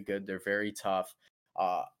 very good. They're very tough.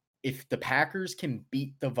 If the Packers can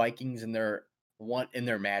beat the Vikings in their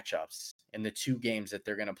matchups in the two games that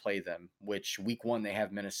they're going to play them, which week 1 they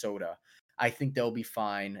have Minnesota, I think they'll be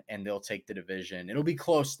fine and they'll take the division. It'll be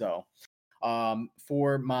close though.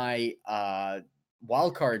 For my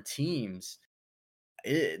wildcard teams,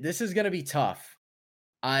 this is going to be tough.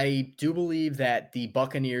 I do believe that the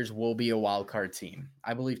Buccaneers will be a wildcard team.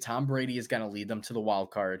 I believe Tom Brady is going to lead them to the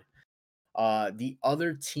wild card. The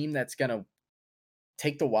other team that's going to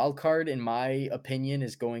take the wild card, in my opinion,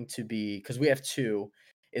 is going to be, because we have two,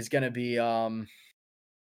 is going to be the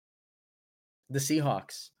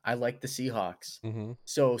Seahawks. I like the Seahawks. Mm-hmm.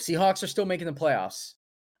 So Seahawks are still making the playoffs.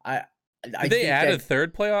 I Did they add a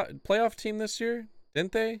third playoff team this year?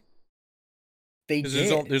 Didn't they? They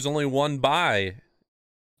did. There's only one bye.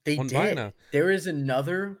 They did. Now. There is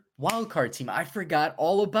another wild card team. I forgot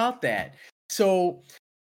all about that. So,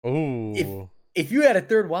 if you had a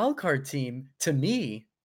third wild card team, to me,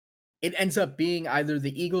 it ends up being either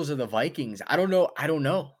the Eagles or the Vikings. I don't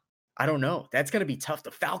know. That's gonna be tough. The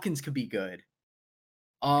Falcons could be good.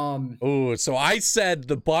 So I said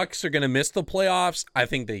the Bucks are gonna miss the playoffs. I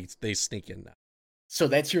think they sneak in now. So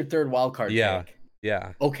that's your third wild card pick.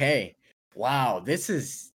 Yeah. Okay. Wow.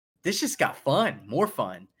 This just got fun. More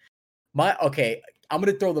fun. I'm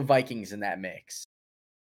gonna throw the Vikings in that mix.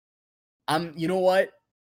 You know what?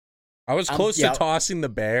 I was close to tossing the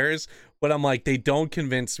Bears, but I'm like, they don't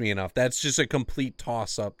convince me enough. That's just a complete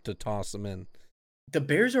toss up to toss them in. The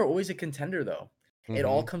Bears are always a contender, though. Mm-hmm. It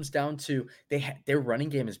all comes down to their running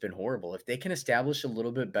game has been horrible. If they can establish a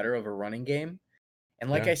little bit better of a running game, and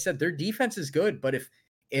like I said, their defense is good. But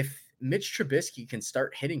if Mitch Trubisky can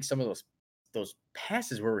start hitting some of those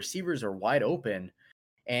passes where receivers are wide open,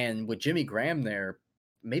 and with Jimmy Graham there,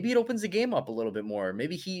 maybe it opens the game up a little bit more.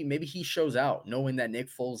 Maybe he shows out knowing that Nick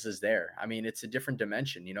Foles is there. I mean, it's a different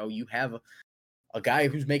dimension. You know, you have a guy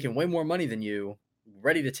who's making way more money than you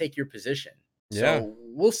ready to take your position. Yeah. So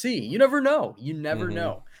we'll see. You never know. You never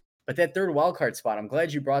know. But that third wildcard spot, I'm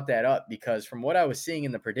glad you brought that up, because from what I was seeing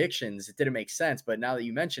in the predictions, it didn't make sense. But now that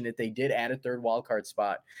you mentioned it, they did add a third wildcard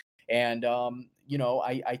spot. And,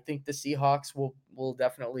 I think the Seahawks will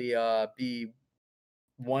definitely be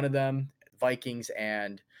one of them, Vikings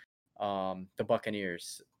and the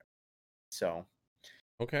Buccaneers. So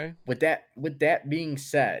Okay. with that being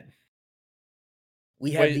said,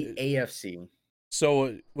 we have the Wait, AFC.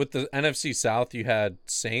 so with the NFC South, you had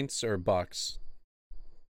Saints or Bucks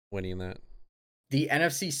winning that? The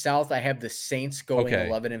NFC South, I have the Saints going Okay.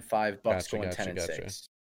 11-5, Bucks Gotcha, going gotcha, 10 and gotcha. 6.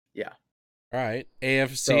 Yeah. All right.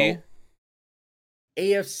 AFC. So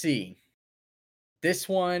AFC, this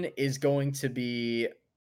one is going to be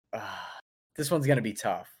this one's going to be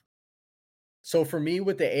tough. So for me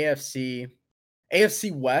with the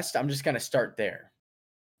AFC West, I'm just going to start there.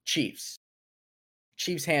 Chiefs.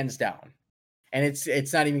 Chiefs hands down. And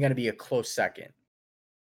it's not even going to be a close second.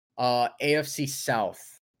 AFC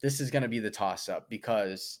South. This is going to be the toss up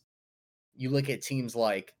because you look at teams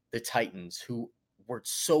like the Titans who were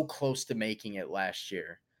so close to making it last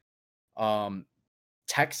year.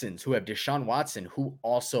 Texans who have Deshaun Watson who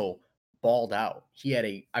also balled out. He had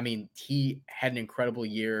an incredible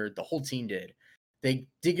year. The whole team did. They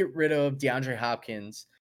did get rid of DeAndre Hopkins.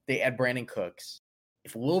 They add Brandon Cooks.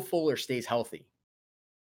 If Will Fuller stays healthy,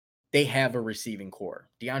 they have a receiving core.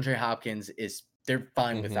 DeAndre Hopkins they're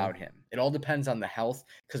fine without him. It all depends on the health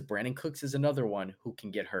because Brandon Cooks is another one who can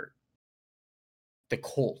get hurt. The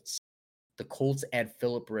Colts add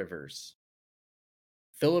Phillip Rivers.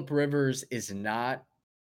 Phillip Rivers is not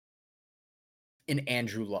an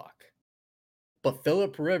Andrew Luck. But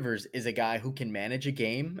Phillip Rivers is a guy who can manage a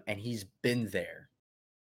game, and he's been there.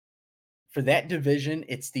 For that division,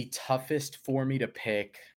 it's the toughest for me to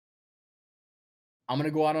pick. I'm going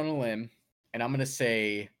to go out on a limb, and I'm going to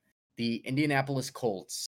say the Indianapolis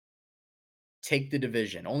Colts take the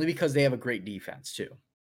division, only because they have a great defense, too.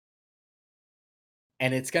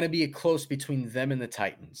 And it's going to be a close between them and the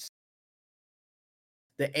Titans.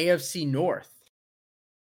 The AFC North,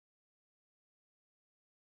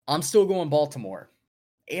 I'm still going Baltimore.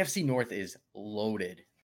 AFC North is loaded.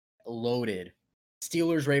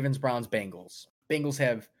 Steelers, Ravens, Browns, Bengals. Bengals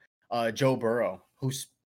have Joe Burrow,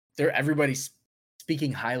 everybody's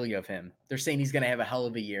speaking highly of him. They're saying he's going to have a hell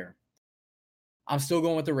of a year. I'm still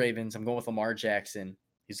going with the Ravens. I'm going with Lamar Jackson.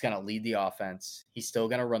 He's going to lead the offense. He's still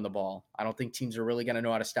going to run the ball. I don't think teams are really going to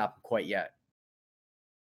know how to stop him quite yet.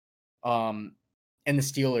 And the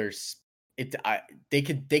Steelers, they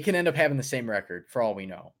can end up having the same record for all we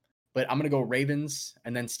know. But I'm going to go Ravens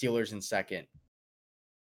and then Steelers in second.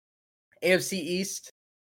 AFC East,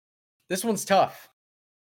 this one's tough.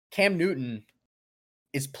 Cam Newton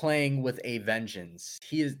is playing with a vengeance.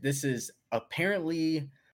 He's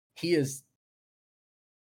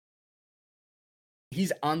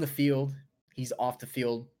on the field, he's off the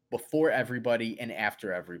field before everybody and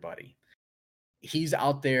after everybody. He's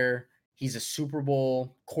out there, he's a Super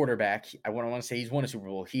Bowl quarterback. I want to say he's won a Super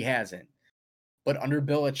Bowl. He hasn't. But under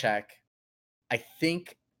Belichick, I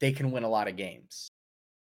think they can win a lot of games.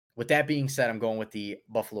 With that being said, I'm going with the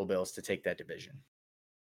Buffalo Bills to take that division.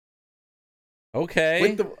 Okay.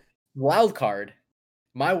 With the wild card,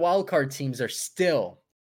 my wild card teams are still,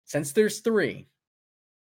 since there's 3,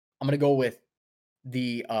 I'm going to go with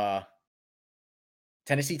the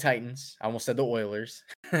Tennessee Titans. I almost said the Oilers.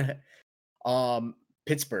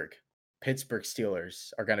 Pittsburgh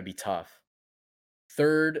Steelers are going to be tough.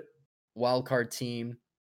 Third wild card team,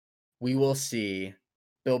 we will see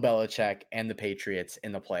Bill Belichick and the Patriots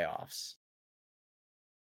in the playoffs.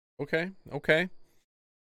 Okay.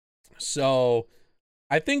 So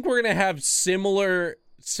I think we're going to have similar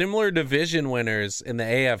division winners in the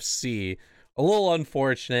AFC. A little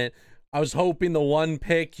unfortunate. I was hoping the one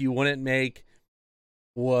pick you wouldn't make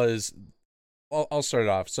was... I'll start it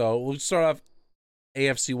off. So we'll start off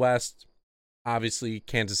AFC West. Obviously,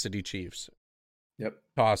 Kansas City Chiefs. Yep.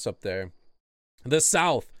 Toss up there. The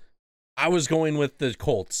South, I was going with the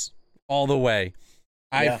Colts all the way.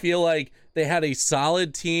 I feel like they had a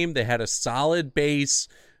solid team. They had a solid base.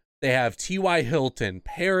 They have T.Y. Hilton,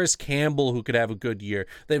 Paris Campbell, who could have a good year.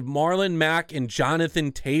 They have Marlon Mack and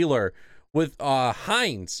Jonathan Taylor with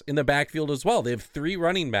Hines in the backfield as well. They have 3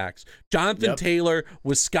 running backs. Jonathan Taylor,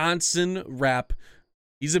 Wisconsin rep.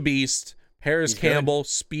 He's a beast. Paris Campbell,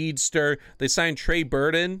 speedster. They signed Trey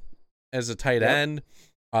Burton as a tight end.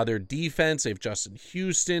 Their defense, they have Justin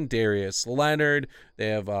Houston, Darius Leonard. They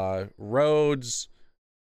have Rhodes.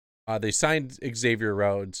 They signed Xavier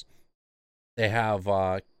Rhodes. They have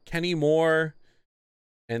Kenny Moore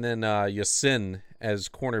and then Yasin as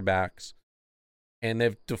cornerbacks. And they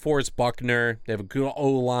have DeForest Buckner. They have a good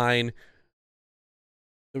O-line.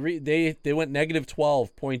 They went negative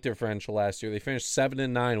 12 point differential last year. They finished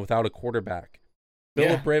 7-9 without a quarterback.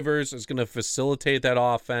 Phillip Rivers is going to facilitate that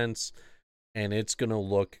offense. and it's going to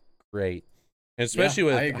look great. And Yeah, especially I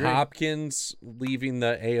with agree. Hopkins leaving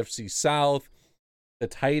the AFC South, the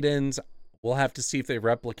Titans, we'll have to see if they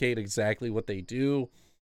replicate exactly what they do.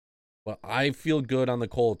 But I feel good on the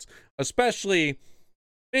Colts, especially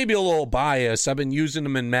maybe a little biased. I've been using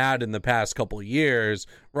them in Madden the past couple of years,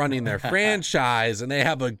 running their franchise, and they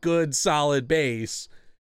have a good, solid base.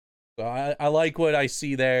 So I like what I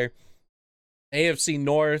see there. AFC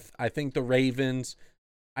North, I think the Ravens,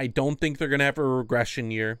 I don't think they're going to have a regression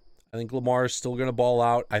year. I think Lamar is still going to ball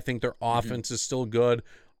out. I think their offense is still good.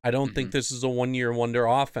 I don't think this is a one-year wonder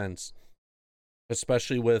offense,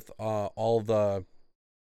 especially with all the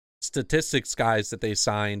statistics guys that they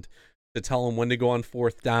signed to tell them when to go on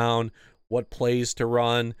fourth down, what plays to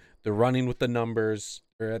run. They're running with the numbers.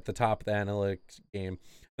 They're at the top of the analytics game.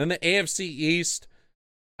 Then the AFC East,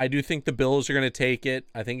 I do think the Bills are going to take it.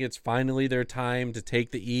 I think it's finally their time to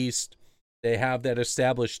take the East. They have that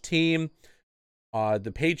established team.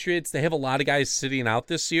 The Patriots, they have a lot of guys sitting out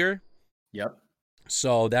this year. Yep.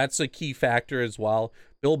 So that's a key factor as well.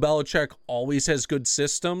 Bill Belichick always has good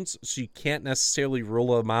systems, so you can't necessarily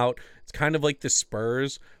rule them out. It's kind of like the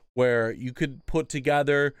Spurs, where you could put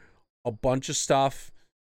together a bunch of stuff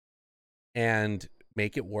and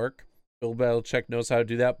make it work. Bill Belichick knows how to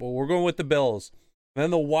do that, but we're going with the Bills. And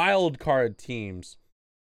then the wild card teams.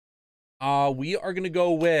 We are going to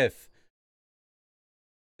go with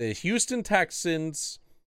the Houston Texans,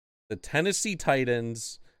 the Tennessee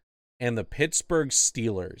Titans, and the Pittsburgh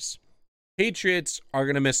Steelers. Patriots are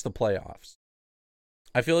going to miss the playoffs.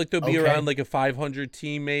 I feel like they'll be around like a 500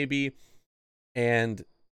 team maybe, and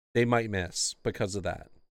they might miss because of that.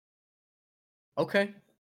 Okay.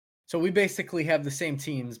 So we basically have the same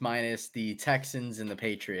teams minus the Texans and the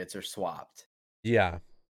Patriots are swapped. Yeah.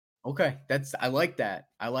 Okay. I like that.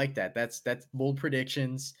 That's bold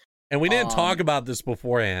predictions. And we didn't talk about this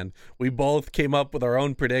beforehand. We both came up with our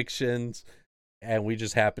own predictions, and we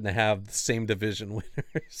just happen to have the same division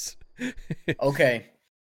winners. Okay.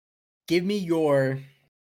 Give me your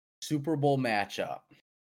Super Bowl matchup.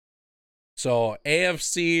 So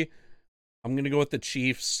AFC, I'm going to go with the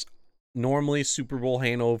Chiefs. Normally Super Bowl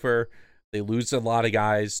hangover. They lose a lot of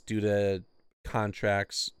guys due to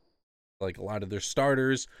contracts, like a lot of their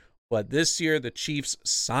starters. But this year, the Chiefs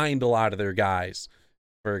signed a lot of their guys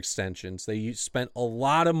for extensions. They spent a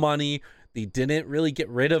lot of money. They didn't really get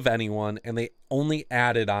rid of anyone, and they only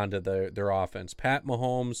added onto their offense. Pat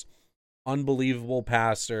Mahomes, unbelievable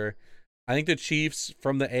passer. I think the Chiefs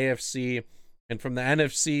from the AFC, and from the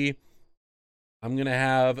NFC, I'm going to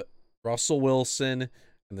have Russell Wilson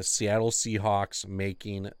and the Seattle Seahawks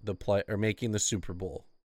making the Super Bowl.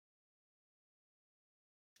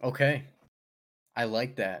 Okay. I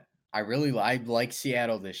like that. I like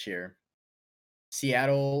Seattle this year.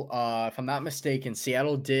 Seattle, if I'm not mistaken,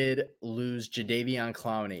 Seattle did lose Jadeveon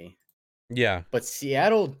Clowney. Yeah. But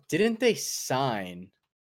Seattle, didn't they sign?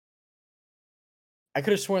 I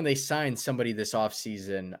could have sworn they signed somebody this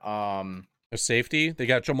offseason. A safety? They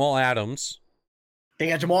got Jamal Adams. They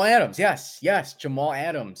got Jamal Adams. Yes, Jamal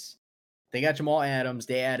Adams. They got Jamal Adams.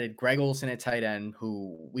 They added Greg Olsen at tight end,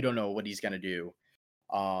 who we don't know what he's going to do.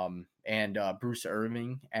 And Bruce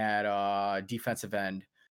Irving at defensive end.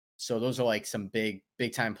 So those are like some big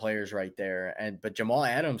time players right there. But Jamal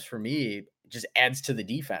Adams for me just adds to the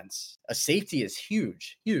defense. A safety is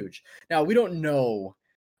huge. Now we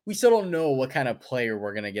still don't know what kind of player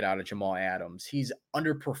we're gonna get out of Jamal Adams. He's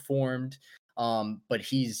underperformed, but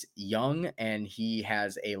he's young and he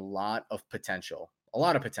has a lot of potential.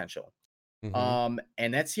 Mm-hmm.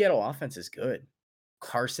 And that Seattle offense is good.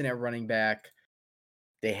 Carson at running back.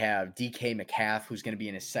 They have DK Metcalf, who's going to be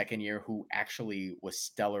in his second year, who actually was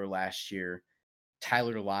stellar last year.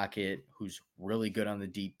 Tyler Lockett, who's really good on the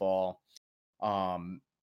deep ball.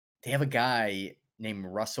 They have a guy named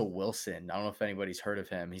Russell Wilson. I don't know if anybody's heard of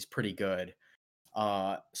him. He's pretty good.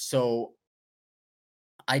 So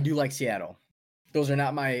I do like Seattle. Those are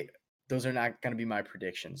not going to be my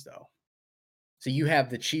predictions, though. So you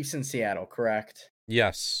have the Chiefs in Seattle, correct?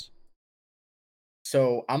 Yes.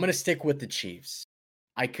 So I'm going to stick with the Chiefs.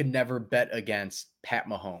 I could never bet against Pat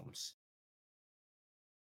Mahomes.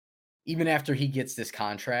 Even after he gets this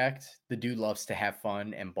contract, the dude loves to have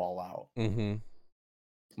fun and ball out. Mm-hmm.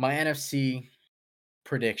 My NFC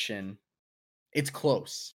prediction, it's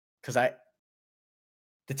close because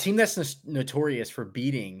the team that's notorious for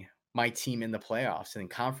beating my team in the playoffs and in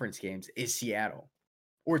conference games is Seattle,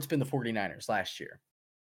 or it's been the 49ers last year.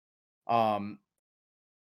 I'm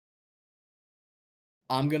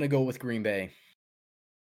going to go with Green Bay.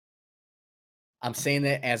 I'm saying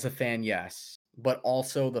that as a fan, yes, but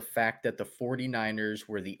also the fact that the 49ers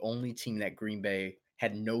were the only team that Green Bay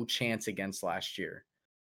had no chance against last year.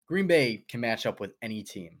 Green Bay can match up with any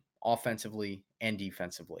team, offensively and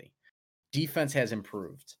defensively. Defense has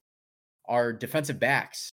improved. Our defensive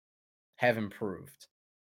backs have improved.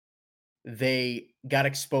 They got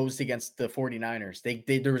exposed against the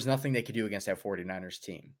 49ers. There was nothing they could do against that 49ers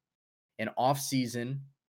team. And off-season,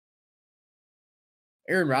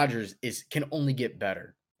 Aaron Rodgers can only get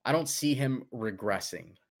better. I don't see him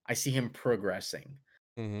regressing. I see him progressing.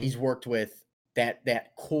 Mm-hmm. He's worked with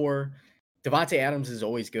that core. Devontae Adams is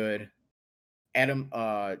always good.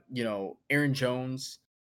 Aaron Jones.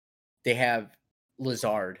 They have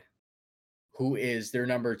Lazard, who is their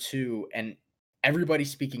number 2, and everybody's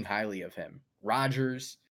speaking highly of him.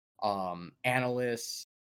 Rodgers, analysts,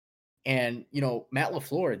 and Matt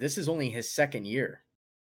LaFleur. This is only his second year.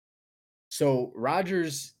 So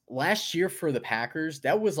Rodgers last year for the Packers,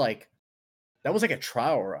 that was like a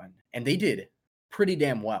trial run, and they did pretty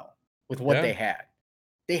damn well with what they had.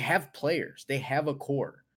 They have players. They have a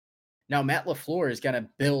core. Now Matt LaFleur is going to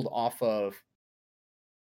build off of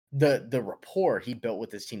the rapport he built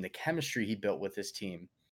with his team, the chemistry he built with his team.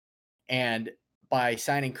 And by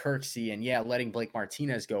signing Kirksey and letting Blake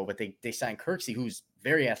Martinez go, but they signed Kirksey, who's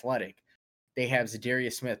very athletic. They have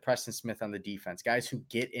Zadarius Smith, Preston Smith on the defense, guys who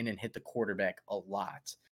get in and hit the quarterback a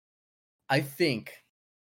lot. I think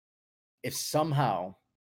if somehow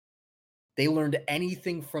they learned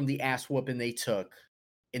anything from the ass whooping they took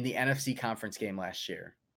in the NFC conference game last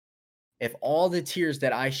year, if all the tears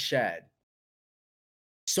that I shed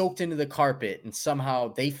soaked into the carpet and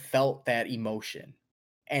somehow they felt that emotion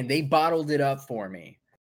and they bottled it up for me,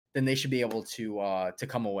 then they should be able to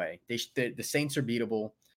come away. The Saints are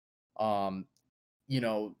beatable. The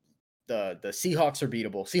Seahawks are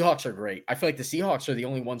beatable. Seahawks are great. I feel like the Seahawks are the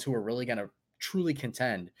only ones who are really going to truly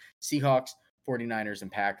contend. Seahawks, 49ers,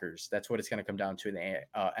 and Packers. That's what it's going to come down to in the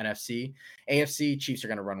NFC. AFC, Chiefs are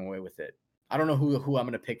going to run away with it. I don't know who I'm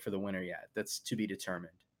going to pick for the winner yet. That's to be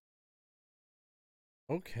determined.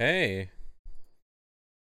 Okay.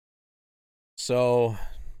 So,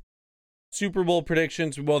 Super Bowl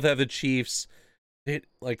predictions. We both have the Chiefs.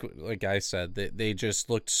 Like I said, they just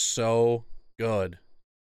looked so good.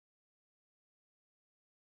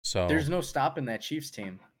 So there's no stopping that Chiefs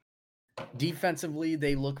team. Defensively,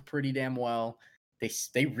 they look pretty damn well.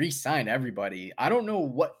 They re-signed everybody. I don't know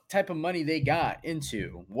what type of money they got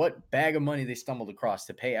into, what bag of money they stumbled across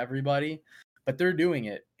to pay everybody, but they're doing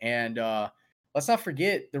it. And let's not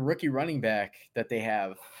forget the rookie running back that they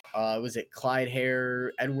have. Was it Clyde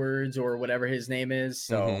Hare Edwards or whatever his name is?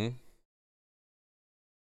 So,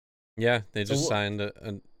 yeah, they just signed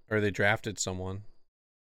or they drafted someone.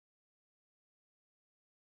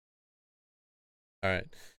 All right.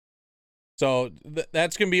 So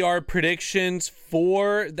that's going to be our predictions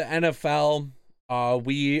for the NFL.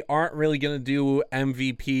 We aren't really going to do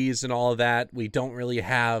MVPs and all of that. We don't really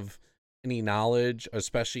have any knowledge,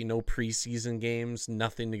 especially no preseason games,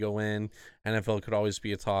 nothing to go in. NFL could always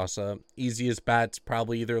be a toss-up. Easiest bet's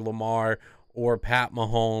probably either Lamar or Pat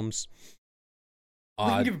Mahomes. We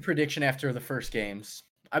can give a prediction after the first games.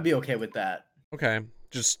 I'd be okay with that. Okay,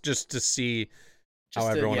 just to see how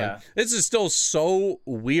everyone. This is still so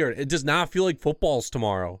weird. It does not feel like football's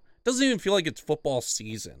tomorrow. It doesn't even feel like it's football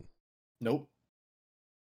season. Nope.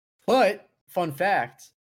 But fun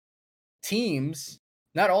fact: teams,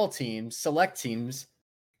 not all teams, select teams,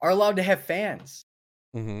 are allowed to have fans.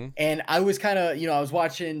 Mm-hmm. And I was kind of, I was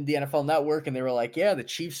watching the NFL Network, and they were like, "Yeah, the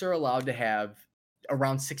Chiefs are allowed to have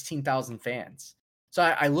around 16,000 fans." So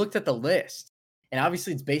I looked at the list, and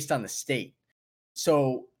obviously it's based on the state.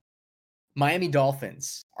 So Miami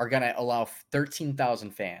Dolphins are going to allow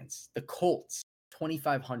 13,000 fans. The Colts,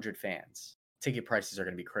 2,500 fans. Ticket prices are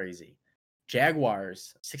going to be crazy.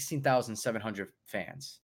 Jaguars, 16,700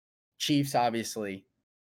 fans. Chiefs, obviously.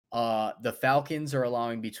 The Falcons are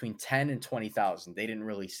allowing between 10 and 20,000. They didn't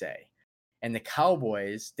really say. And the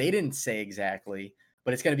Cowboys, they didn't say exactly,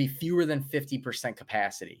 but it's going to be fewer than 50%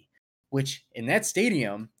 capacity, which in that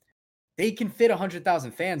stadium, they can fit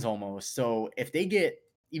 100,000 fans almost. So if they get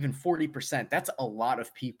even 40%, that's a lot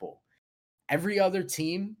of people. Every other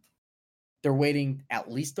team, they're waiting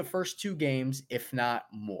at least the first 2 games, if not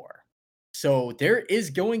more. So there is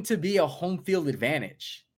going to be a home field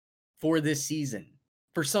advantage for this season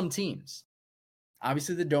for some teams.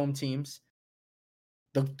 Obviously the dome teams,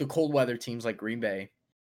 the cold weather teams like Green Bay,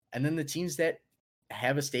 and then the teams that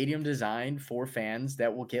have a stadium designed for fans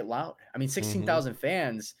that will get loud. I mean, 16,000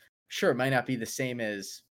 fans, sure, it might not be the same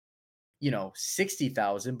as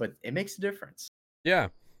 60,000, but it makes a difference. Yeah.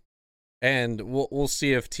 And we'll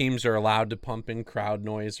see if teams are allowed to pump in crowd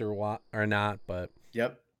noise or not, but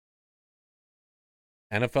yep.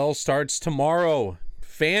 NFL starts tomorrow,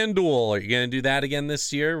 FanDuel. Are you going to do that again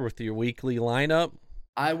this year with your weekly lineup?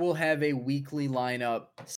 I will have a weekly lineup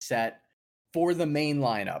set for the main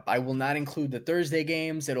lineup. I will not include the Thursday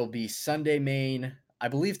games. It'll be Sunday main, I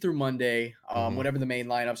believe, through Monday, whatever the main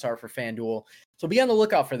lineups are for FanDuel. So be on the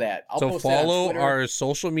lookout for that. I'll post that on follow Twitter. our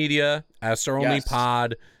social media, SR Only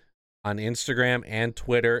Pod, on Instagram and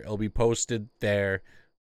Twitter. It'll be posted there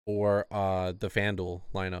for the FanDuel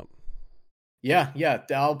lineup. Yeah,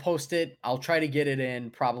 I'll post it. I'll try to get it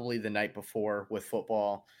in probably the night before with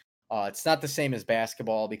football. It's not the same as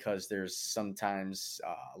basketball because there's sometimes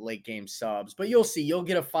late game subs, but you'll see. You'll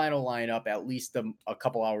get a final lineup at least a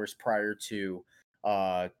couple hours prior to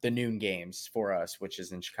the noon games for us, which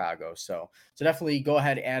is in Chicago. So definitely go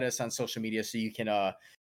ahead and add us on social media so you can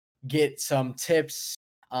get some tips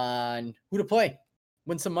on who to play,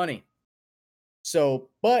 win some money. So,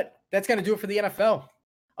 but that's going to do it for the NFL.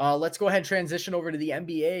 Let's go ahead and transition over to the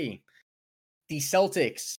NBA. The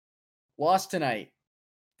Celtics lost tonight.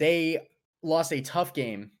 They lost a tough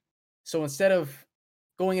game. So instead of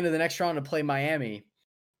going into the next round to play Miami,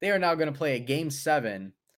 they are now going to play a game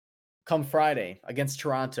 7 come Friday against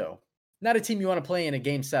Toronto. Not a team you want to play in a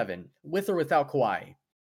game 7 with or without Kawhi.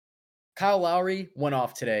 Kyle Lowry went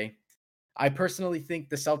off today. I personally think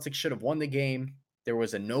the Celtics should have won the game. There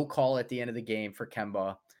was a no call at the end of the game for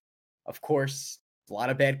Kemba. Of course, a lot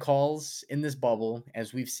of bad calls in this bubble,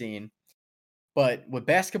 as we've seen. But with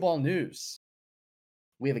basketball news,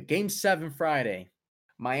 we have a game 7 Friday.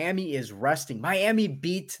 Miami is resting. Miami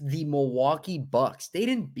beat the Milwaukee Bucks. They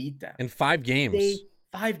didn't beat them. In 5 games.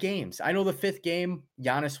 5 games. I know the 5th game,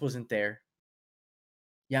 Giannis wasn't there.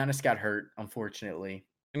 Giannis got hurt, unfortunately.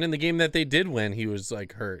 And in the game that they did win, he was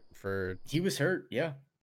hurt for. He was hurt, yeah.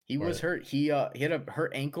 He was hurt. He had a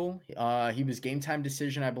hurt ankle. He was game time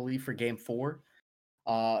decision, I believe, for game 4.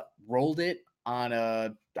 Rolled it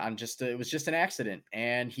it was just an accident,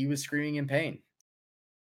 and he was screaming in pain.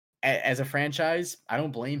 As a franchise, I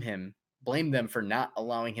don't blame them for not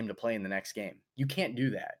allowing him to play in the next game. You can't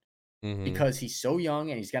do that because he's so young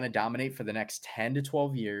and he's going to dominate for the next 10 to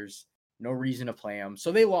 12 years. No reason to play him.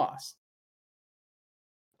 So they lost.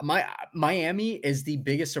 Miami is the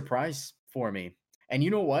biggest surprise for me. And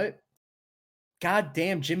you know what? God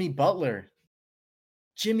damn, Jimmy Butler.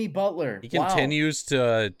 He continues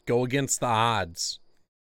to go against the odds.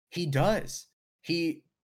 He does. The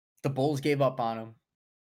Bulls gave up on him.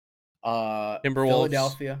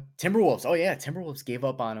 Timberwolves. Oh yeah, Timberwolves gave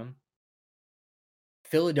up on him.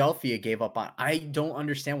 Philadelphia gave up on. I don't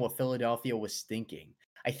understand what Philadelphia was thinking.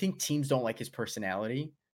 I think teams don't like his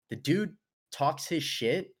personality. The dude talks his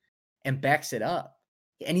shit and backs it up.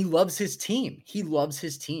 And he loves his team. He loves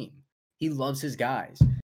his guys.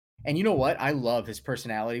 And you know what? I love his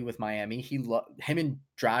personality with Miami. Him and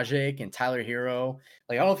Dragic and Tyler Hero.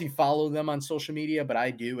 I don't know if you follow them on social media, but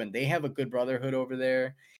I do. And they have a good brotherhood over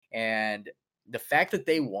there. And the fact that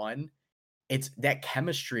they won, that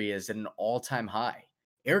chemistry is at an all-time high.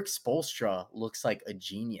 Eric Spoelstra looks like a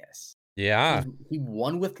genius. Yeah. He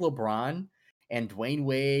won with LeBron and Dwayne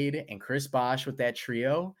Wade and Chris Bosh with that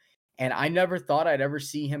trio. And I never thought I'd ever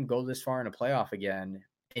see him go this far in a playoff again.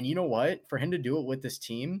 And you know what? For him to do it with this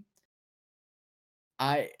team,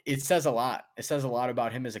 it says a lot. It says a lot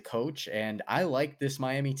about him as a coach. And I like this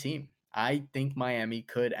Miami team. I think Miami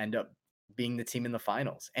could end up being the team in the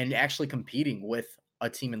finals and actually competing with a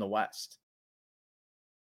team in the West.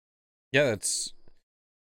 Yeah, that's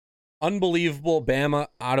unbelievable. Bama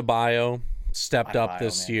Adebayo stepped up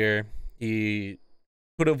this year. He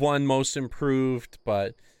could have won Most Improved,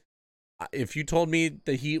 but if you told me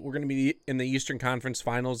the Heat were going to be in the Eastern Conference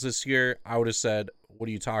Finals this year, I would have said, "What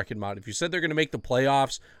are you talking about?" If you said they're going to make the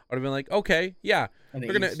playoffs, I would have been like, "Okay, yeah,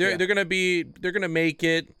 they're going to make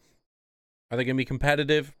it." Are they going to be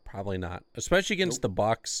competitive? Probably not, especially against the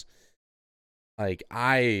Bucks.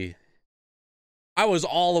 I was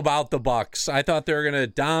all about the Bucks. I thought they were going to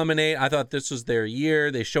dominate. I thought this was their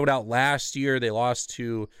year. They showed out last year. They lost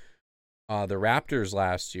to the Raptors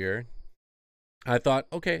last year. I thought,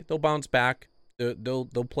 okay, they'll bounce back. They'll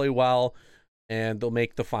play well, and they'll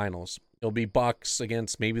make the finals. It'll be Bucks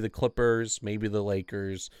against maybe the Clippers, maybe the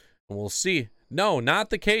Lakers, and we'll see. No, not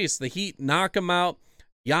the case. The Heat knock them out.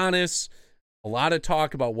 Giannis, a lot of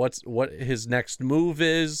talk about what his next move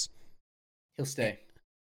is. He'll stay.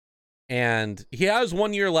 And he has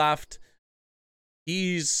 1 year left.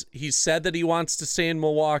 He's said that he wants to stay in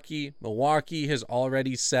Milwaukee. Milwaukee has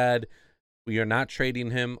already said we are not trading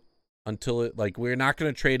him we're not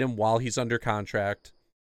going to trade him while he's under contract.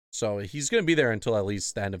 So he's going to be there until at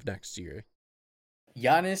least the end of next year.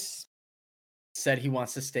 Giannis said he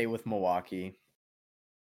wants to stay with Milwaukee.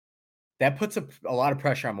 That puts a lot of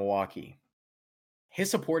pressure on Milwaukee. his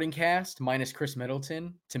supporting cast minus Chris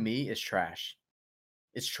Middleton to me is trash.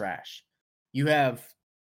 It's trash. You have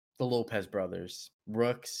the Lopez brothers,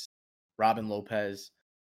 Rooks, Robin Lopez,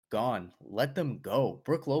 gone. Let them go.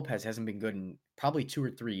 Brooke Lopez hasn't been good in probably 2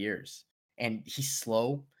 or 3 years, and he's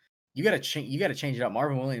slow. You gotta change. You gotta change it up.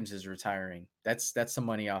 Marvin Williams is retiring. That's some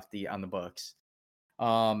money off on the books.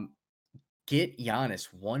 Get Giannis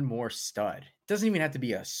one more stud. Doesn't even have to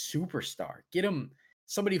be a superstar. Get him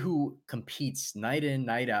somebody who competes night in,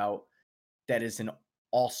 night out. That is an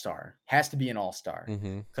all-star. Has to be an all-star.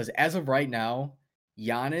 Mm-hmm. Because as of right now,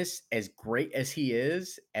 Giannis, as great as he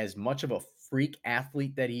is, as much of a freak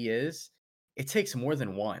athlete that he is, it takes more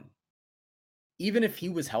than one. Even if he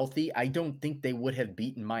was healthy, I don't think they would have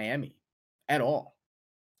beaten Miami at all.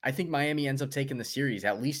 I think Miami ends up taking the series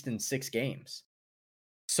at least in 6 games.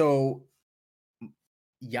 So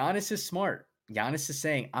Giannis is smart. Giannis is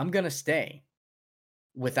saying, I'm going to stay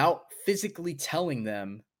without physically telling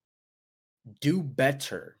them, do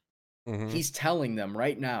better. Mm-hmm. He's telling them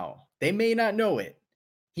right now. They may not know it.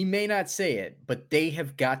 He may not say it, but they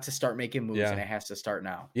have got to start making moves, and it has to start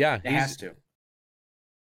now. Yeah, it has to.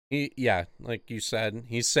 Like you said,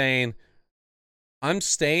 he's saying, I'm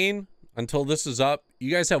staying until this is up.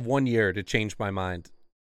 You guys have 1 year to change my mind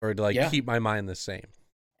or to keep my mind the same.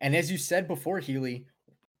 And as you said before, Healy,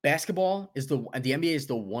 basketball is the NBA is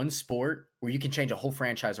the one sport where you can change a whole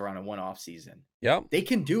franchise around in one off season. Yep. They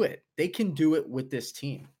can do it. They can do it with this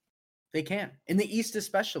team. They can. In the East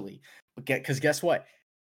especially. Because guess what?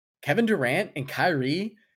 Kevin Durant and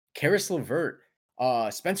Kyrie, Karis LeVert,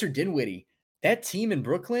 Spencer Dinwiddie, that team in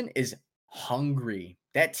Brooklyn is hungry.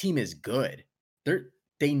 That team is good.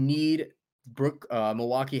 They need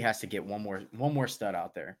Milwaukee has to get one more stud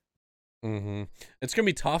out there. Mm-hmm. It's gonna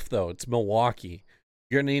be tough though. It's Milwaukee.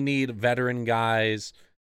 You're gonna need veteran guys,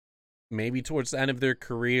 maybe towards the end of their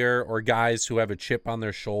career, or guys who have a chip on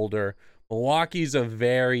their shoulder. Milwaukee's a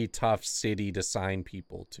very tough city to sign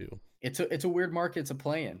people to. It's a weird market to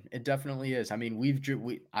play in. It definitely is. I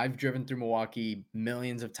mean, I've driven through Milwaukee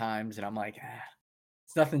millions of times, and I'm like,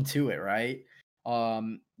 it's nothing to it, right?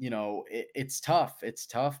 It's tough. It's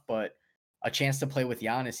tough, but a chance to play with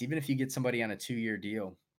Giannis, even if you get somebody on a 2-year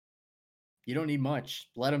deal, you don't need much.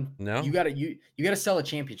 Let them. No, you gotta sell a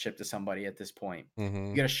championship to somebody at this point. Mm-hmm.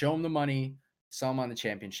 You gotta show them the money, sell them on the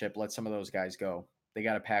championship. Let some of those guys go. They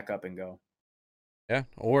gotta pack up and go. Yeah,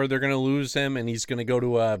 or they're going to lose him, and he's going to go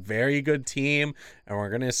to a very good team, and we're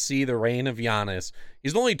going to see the reign of Giannis.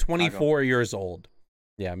 He's only 24 Chicago. Years old.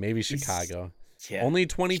 Yeah, maybe Chicago. Yeah. Only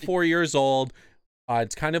 24 years old.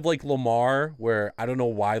 It's kind of like Lamar, where I don't know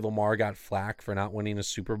why Lamar got flack for not winning a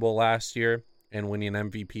Super Bowl last year and winning an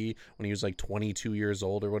MVP when he was like 22 years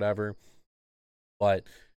old or whatever. But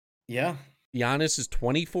yeah, Giannis is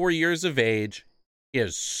 24 years of age. He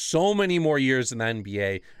has so many more years in the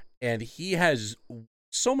NBA. And he has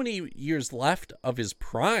so many years left of his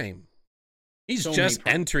prime. He's just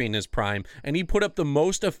entering his prime. And he put up the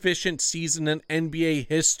most efficient season in NBA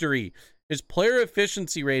history. His player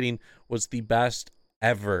efficiency rating was the best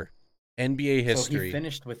ever. NBA history. So he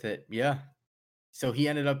finished with it. Yeah. So he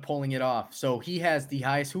ended up pulling it off. So he has the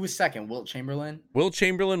highest. Who was second? Wilt Chamberlain? Wilt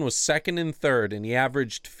Chamberlain was second and third. And he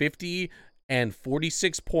averaged 50 and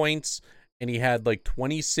 46 points. And he had like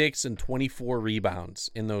 26 and 24 rebounds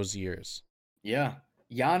in those years. Yeah.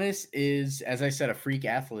 Giannis is, as I said, a freak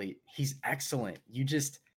athlete. He's excellent.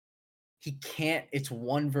 He can't, it's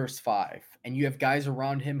 1 versus 5. And you have guys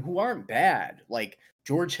around him who aren't bad. Like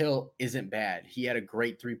George Hill isn't bad. He had a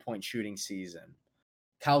great 3-point shooting season.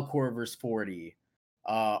 Kyle Korver's 40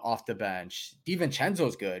 off the bench.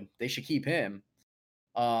 DiVincenzo's good. They should keep him.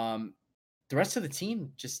 The rest of the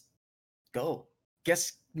team, just go.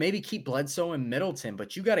 Guess maybe keep Bledsoe and Middleton,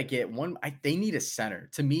 but you got to get one. They need a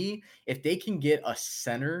center. To me, if they can get a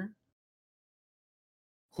center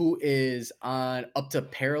who is on up to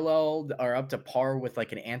parallel or up to par with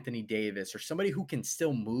like an Anthony Davis or somebody who can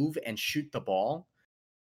still move and shoot the ball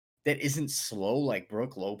that isn't slow like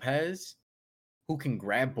Brooke Lopez, who can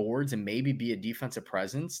grab boards and maybe be a defensive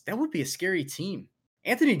presence, that would be a scary team.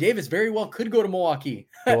 Anthony Davis very well could go to Milwaukee.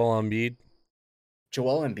 Joel Embiid.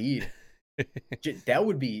 That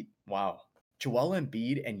would be wow. Joel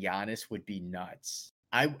Embiid and Giannis would be nuts.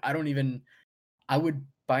 I would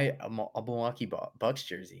buy a Milwaukee Bucks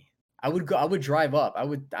jersey. I would drive up.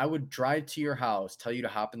 I would drive to your house, tell you to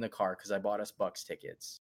hop in the car because I bought us Bucks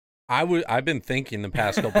tickets. I've been thinking the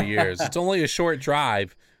past couple of years. It's only a short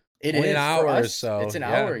drive. It is an hour or so. It's an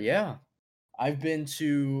hour, yeah. I've been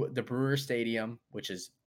to the Brewer Stadium, which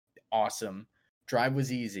is awesome. Drive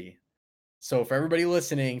was easy. So for everybody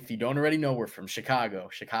listening, if you don't already know, we're from Chicago.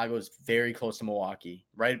 Chicago is very close to Milwaukee,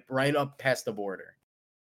 right up past the border.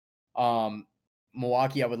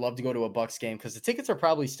 Milwaukee, I would love to go to a Bucks game because the tickets are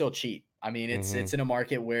probably still cheap. I mean, it's in a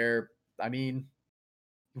market where, I mean,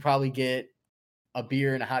 you probably get a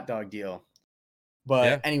beer and a hot dog deal. But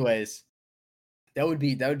Yeah. anyways, that would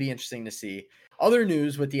be interesting to see. Other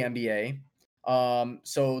news with the NBA.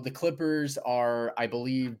 So the Clippers are, I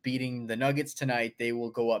believe, beating the Nuggets tonight. They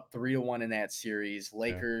will go up 3-1 in that series. Yeah.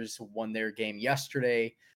 Lakers won their game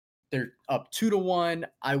yesterday. They're up 2-1.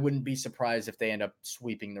 I wouldn't be surprised if they end up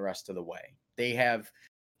sweeping the rest of the way. They have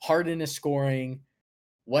Harden is scoring.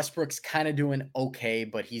 Westbrook's kind of doing okay,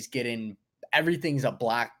 but he's getting everything's a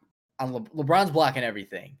block on LeBron's blocking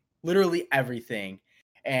everything, literally everything,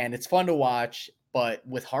 and it's fun to watch. But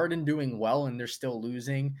with Harden doing well and they're still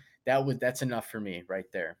losing, that's enough for me right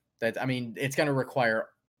there. That I mean, it's going to require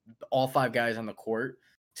all five guys on the court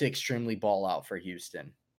to extremely ball out for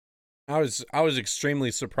Houston. I was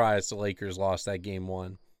extremely surprised the Lakers lost that game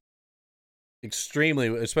one. Extremely,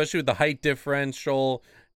 especially with the height differential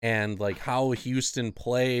and like how Houston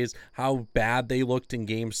plays, how bad they looked in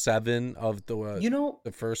game 7 of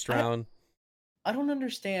the first round. I don't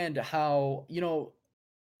understand how,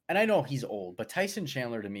 and I know he's old, but Tyson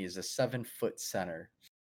Chandler to me is a 7-foot center.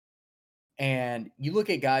 And you look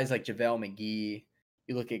at guys like JaVale McGee,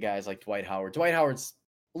 you look at guys like Dwight Howard. Dwight Howard's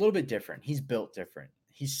a little bit different. He's built different.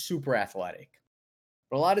 He's super athletic.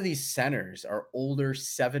 But a lot of these centers are older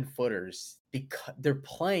 7-footers because they're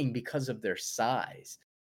playing because of their size.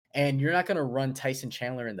 And you're not going to run Tyson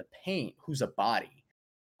Chandler in the paint, who's a body.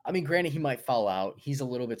 I mean, granted, he might foul out. He's a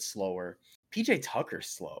little bit slower. PJ Tucker's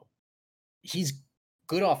slow. He's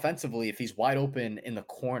good offensively if he's wide open in the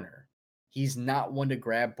corner. He's not one to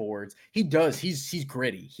grab boards. He does. He's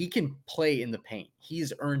gritty. He can play in the paint.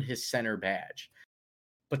 He's earned his center badge.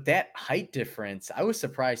 But that height difference, I was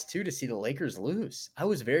surprised too to see the Lakers lose. I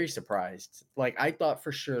was very surprised. Like I thought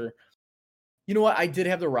for sure. You know what? I did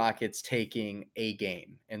have the Rockets taking a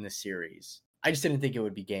game in the series. I just didn't think it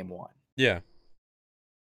would be game 1. Yeah.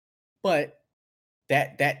 But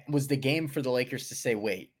that was the game for the Lakers to say,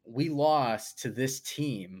 wait, we lost to this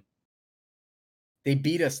team. They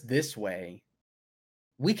beat us this way.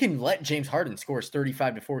 We can let James Harden score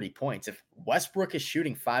 35 to 40 points. If Westbrook is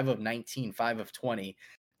shooting 5 of 19, 5 of 20,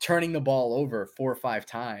 turning the ball over 4 or 5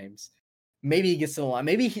 times, maybe he gets to the line.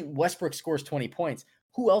 Maybe Westbrook scores 20 points.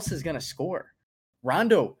 Who else is going to score?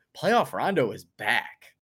 Playoff Rondo is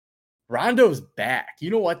back. Rondo's back.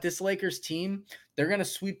 You know what? This Lakers team, they're going to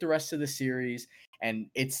sweep the rest of the series, and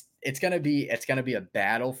it's going to be a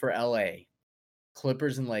battle for LA.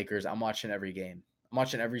 Clippers and Lakers. I'm watching every game. I'm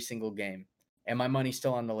watching every single game. And my money's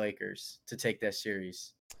still on the Lakers to take that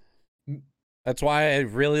series. That's why I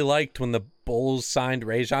really liked when the Bulls signed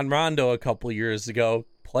Rajon Rondo a couple years ago.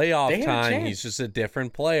 Playoff time, he's just a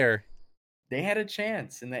different player. They had a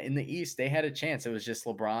chance in the East. They had a chance. It was just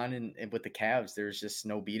LeBron and with the Cavs. There was just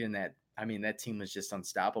no beating that. I mean, that team was just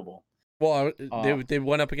unstoppable. Well, they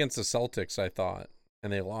went up against the Celtics, I thought,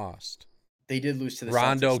 and they lost. They did lose to the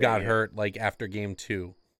Rondo Celtics. got hurt like after game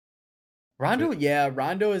 2.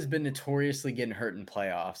 Rondo has been notoriously getting hurt in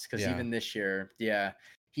playoffs because even this year,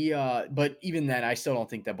 but even then, I still don't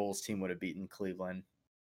think that Bulls team would have beaten Cleveland.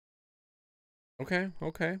 Okay.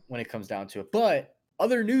 When it comes down to it. But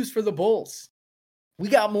other news for the Bulls. We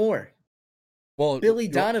got more. Well, Billy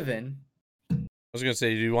Donovan. I was going to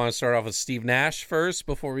say, do you want to start off with Steve Nash first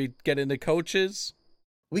before we get into coaches?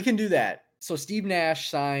 We can do that. So Steve Nash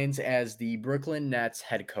signs as the Brooklyn Nets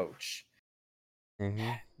head coach.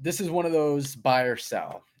 Mm-hmm. This is one of those buy or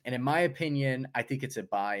sell. And in my opinion, I think it's a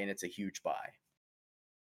buy, and it's a huge buy.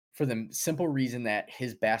 For the simple reason that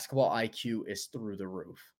his basketball IQ is through the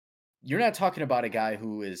roof. You're not talking about a guy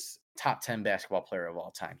who is top 10 basketball player of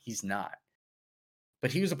all time. He's not.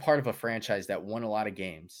 But he was a part of a franchise that won a lot of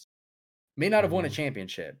games. May not have won a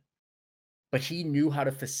championship, but he knew how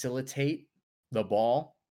to facilitate the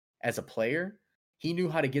ball as a player. He knew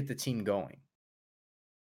how to get the team going.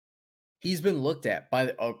 He's been looked at by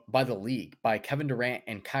the league, by Kevin Durant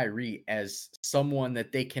and Kyrie, as someone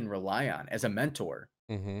that they can rely on, as a mentor.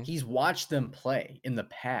 Mm-hmm. He's watched them play in the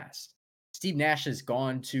past. Steve Nash has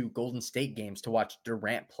gone to Golden State games to watch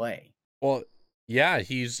Durant play. Well, yeah,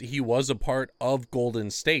 he was a part of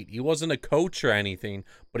Golden State. He wasn't a coach or anything,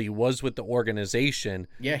 but he was with the organization.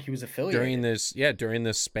 Yeah, he was affiliated. during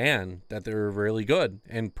this span that they were really good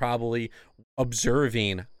and probably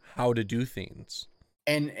observing how to do things.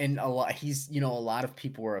 And a lot of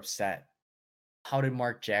people were upset. How did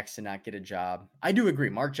Mark Jackson not get a job? I do agree.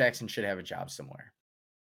 Mark Jackson should have a job somewhere.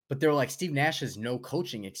 But they were like, Steve Nash has no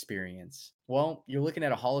coaching experience. Well, you're looking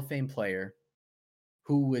at a Hall of Fame player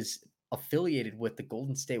who was affiliated with the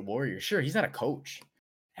Golden State Warriors. Sure, he's not a coach.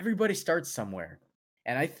 Everybody starts somewhere.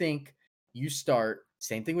 And I think you start,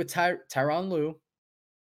 same thing with Tyronn Lue,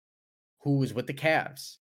 who was with the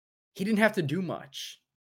Cavs. He didn't have to do much.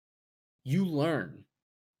 You learn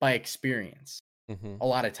by experience Mm-hmm. a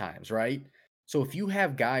lot of times, right? So if you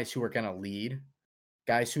have guys who are going to lead,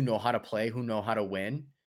 guys who know how to play, who know how to win,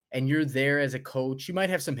 and you're there as a coach, you might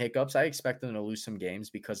have some hiccups. I expect them to lose some games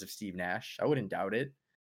because of Steve Nash. I wouldn't doubt it.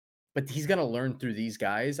 But he's going to learn through these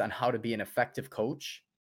guys on how to be an effective coach,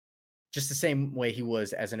 just the same way he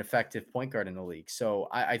was as an effective point guard in the league. So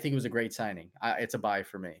I think it was a great signing. It's a buy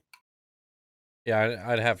for me. Yeah,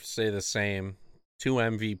 I'd have to say the same. 2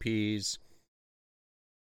 MVPs.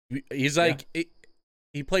 He's like,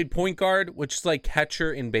 he played point guard, which is like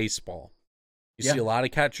catcher in baseball. You see a lot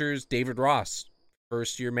of catchers. David Ross,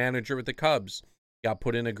 first-year manager with the Cubs, got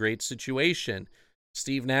put in a great situation.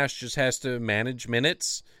 Steve Nash just has to manage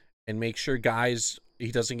minutes and make sure guys,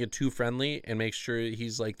 he doesn't get too friendly, and make sure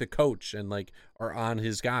he's like the coach and like are on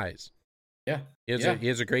his guys. Yeah. He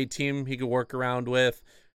has a great team he could work around with.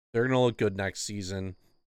 They're going to look good next season,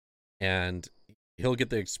 and he'll get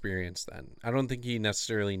the experience then. I don't think he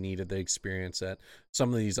necessarily needed the experience that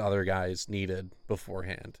some of these other guys needed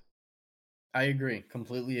beforehand. I agree.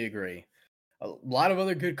 Completely agree. A lot of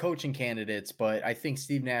other good coaching candidates, but I think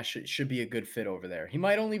Steve Nash should be a good fit over there. He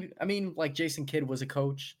might only, like Jason Kidd was a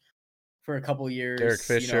coach for a couple of years. Derek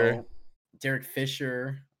Fisher. Derek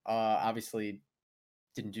Fisher, obviously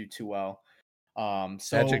didn't do too well. So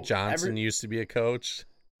Magic Johnson used to be a coach.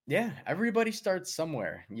 Yeah, everybody starts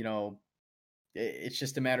somewhere. It's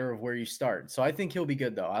just a matter of where you start. So I think he'll be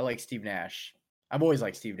good, though. I like Steve Nash. I've always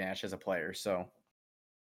liked Steve Nash as a player. So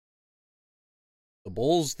The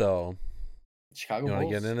Bulls, though. Chicago You want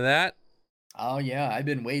Bulls. to get into that? Oh, yeah. I've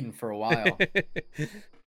been waiting for a while.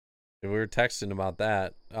 We were texting about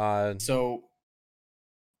that. So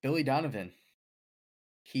Billy Donovan,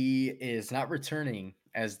 he is not returning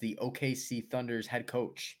as the OKC Thunder's head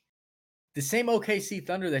coach. The same OKC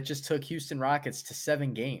Thunder that just took Houston Rockets to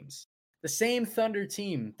 7 games. The same Thunder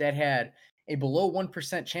team that had a below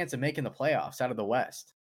 1% chance of making the playoffs out of the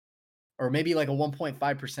West. Or maybe like a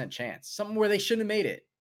 1.5% chance. Something where they shouldn't have made it.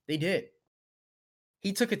 They did.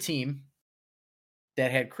 He took a team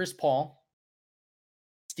that had Chris Paul,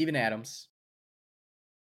 Steven Adams,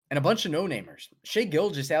 and a bunch of no-namers. Shai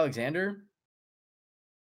Gilgeous-Alexander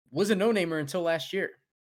was a no-namer until last year.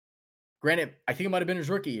 Granted, I think it might have been his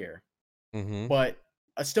rookie year. mm-hmm. But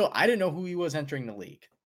still, I didn't know who he was entering the league.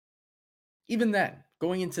 Even then,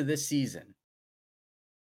 going into this season,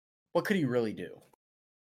 what could he really do?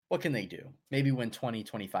 What can they do? Maybe win 20,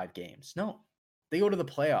 25 games. No. They go to the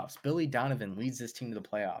playoffs. Billy Donovan leads this team to the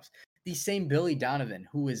playoffs. The same Billy Donovan,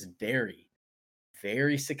 who is very,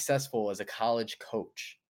 very successful as a college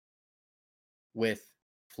coach with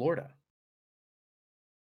Florida.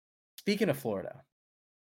 Speaking of Florida,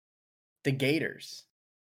 the Gators,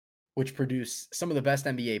 which produce some of the best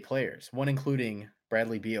NBA players, one including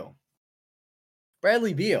Bradley Beal.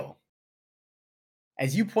 Bradley Beal,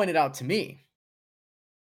 as you pointed out to me,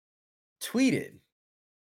 tweeted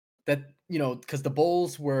that, because the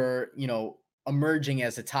Bulls were, emerging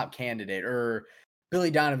as a top candidate, or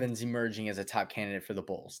Billy Donovan's emerging as a top candidate for the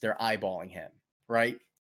Bulls. They're eyeballing him, right?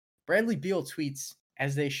 Bradley Beal tweets,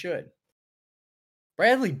 as they should.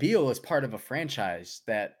 Bradley Beal is part of a franchise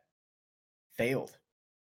that failed.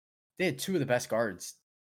 They had 2 of the best guards,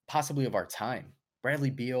 possibly of our time.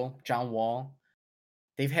 Bradley Beal, John Wall.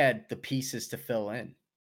 They've had the pieces to fill in.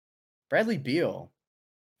 Bradley Beal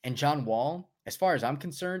and John Wall, as far as I'm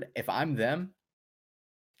concerned, if I'm them,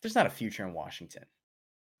 there's not a future in Washington.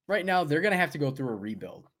 Right now, they're going to have to go through a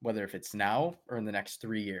rebuild, whether if it's now or in the next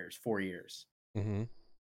 3 years, 4 years. Mm-hmm.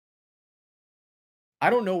 I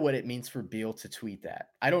don't know what it means for Beal to tweet that.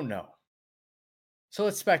 I don't know. So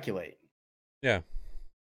let's speculate. Yeah.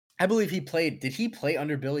 I believe he played. Did he play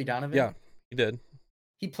under Billy Donovan? Yeah, he did.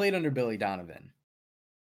 He played under Billy Donovan.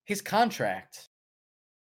 His contract,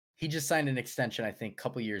 he just signed an extension, I think, a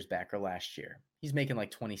couple years back or last year. He's making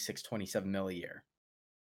like 26, 27 mil a year.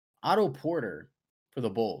 Otto Porter for the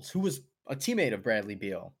Bulls, who was a teammate of Bradley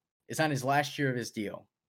Beal, is on his last year of his deal.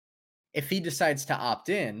 If he decides to opt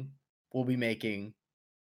in, we'll be making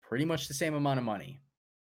pretty much the same amount of money.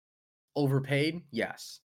 Overpaid?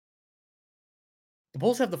 Yes. The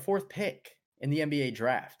Bulls have the 4th pick in the NBA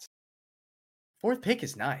draft. 4th pick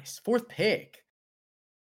is nice. 4th pick.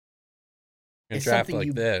 In a draft something like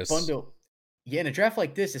you this. bundle. Yeah, in a draft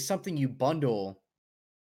like this is something you bundle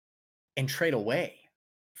and trade away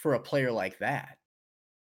for a player like that.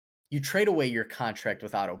 You trade away your contract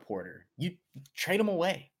with Otto Porter. You trade him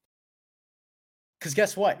away. Because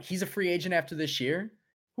guess what? He's a free agent after this year.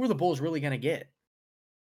 Who are the Bulls really going to get?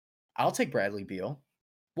 I'll take Bradley Beal.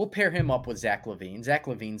 We'll pair him up with Zach LaVine. Zach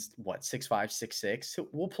LaVine's what, 6'5", 6'6".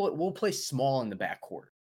 We'll play small in the backcourt.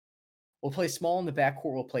 We'll play small in the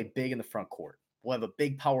backcourt. We'll play big in the front court. We'll have a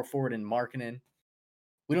big power forward in Markkanen.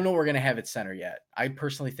 We don't know what we're going to have at center yet. I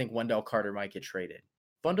personally think Wendell Carter might get traded.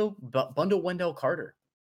 Bundle Wendell Carter.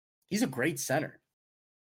 He's a great center.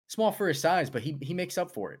 Small for his size, but he makes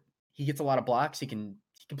up for it. He gets a lot of blocks. He can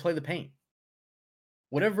play the paint.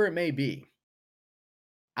 Whatever it may be,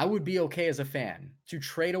 I would be okay as a fan to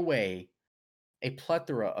trade away a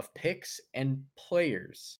plethora of picks and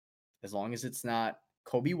players, as long as it's not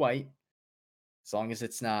Kobe White, as long as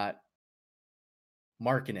it's not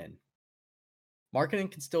Markkanen.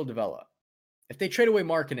 Markkanen can still develop. If they trade away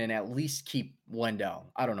Markkanen, at least keep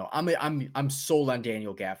Wendell. I don't know. I'm sold on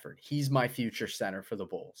Daniel Gafford. He's my future center for the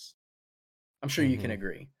Bulls. I'm sure you can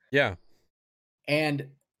agree. Yeah. And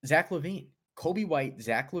Zach LaVine, Kobe White,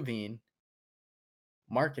 Zach LaVine,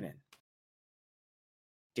 Markkanen,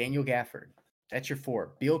 Daniel Gafford. That's your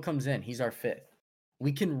four. Beal comes in. He's our fifth.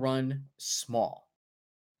 We can run small,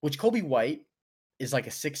 which Kobe White is like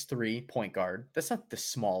a 6'3" point guard. That's not the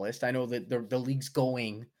smallest. I know that the league's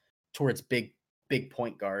going towards big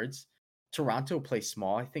point guards. Toronto plays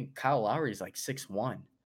small. I think Kyle Lowry is like 6'1".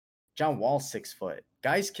 John Wall's 6 foot.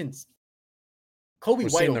 Guys can. Kobe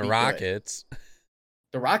White will the be Rockets. Good.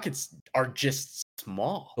 The Rockets are just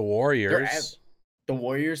small. The Warriors. The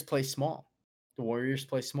Warriors play small.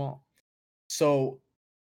 So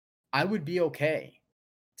I would be okay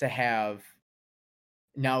to have.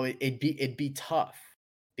 Now it'd be tough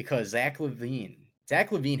because Zach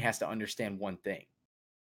LaVine has to understand one thing.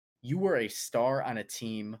 You were a star on a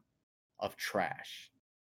team of trash.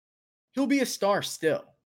 He'll be a star still,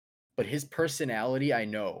 but his personality, I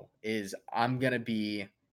know, is I'm going to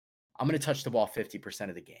touch the ball 50%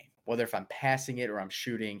 of the game. Whether if I'm passing it or I'm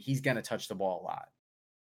shooting, he's going to touch the ball a lot.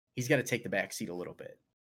 He's got to take the back seat a little bit.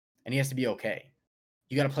 And he has to be okay.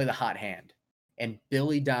 You got to play the hot hand. And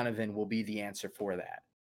Billy Donovan will be the answer for that.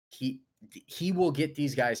 He will get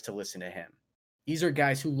these guys to listen to him. These are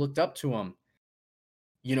guys who looked up to him.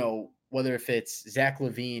 You know, whether if it's Zach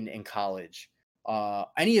LaVine in college,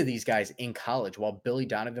 any of these guys in college, while Billy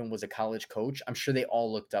Donovan was a college coach, I'm sure they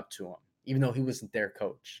all looked up to him, even though he wasn't their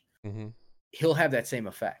coach. Mm-hmm. He'll have that same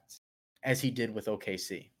effect as he did with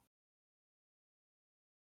OKC.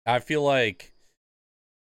 I feel like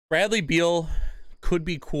Bradley Beal could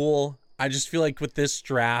be cool. I just feel like with this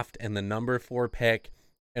draft and the number 4 pick,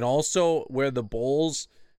 and also where the Bulls,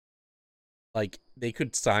 like, they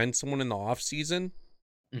could sign someone in the offseason.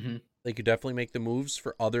 Mm-hmm. They could definitely make the moves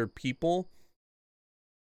for other people,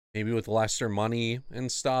 maybe with lesser money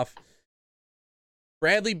and stuff.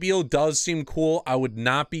 Bradley Beal does seem cool. I would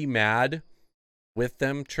not be mad with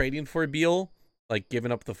them trading for Beal, like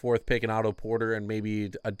giving up the 4th pick and Otto Porter and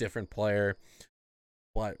maybe a different player.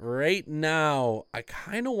 But right now, I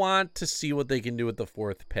kind of want to see what they can do with the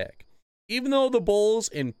 4th pick. Even though the Bulls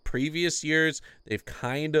in previous years, they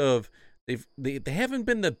haven't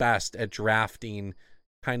been the best at drafting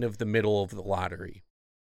kind of the middle of the lottery.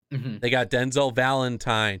 Mm-hmm. They got Denzel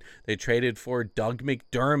Valentine. They traded for Doug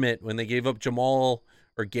McDermott when they gave up Jamal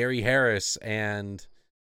or Gary Harris, and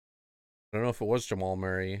I don't know if it was Jamal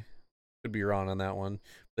Murray. Could be wrong on that one.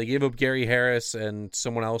 They gave up Gary Harris and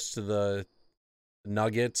someone else to the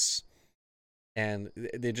Nuggets, and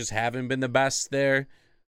they just haven't been the best there.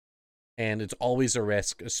 And it's always a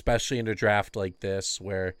risk, especially in a draft like this,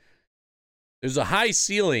 where there's a high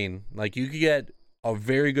ceiling. Like, you could get a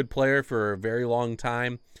very good player for a very long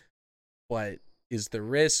time, but is the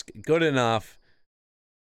risk good enough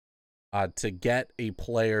to get a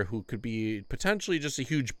player who could be potentially just a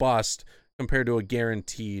huge bust compared to a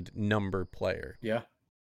guaranteed number player?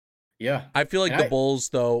 Yeah. I feel like the Bulls,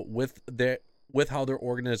 though, with how their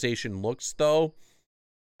organization looks, though,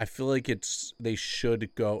 I feel like they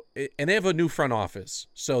should go, and they have a new front office,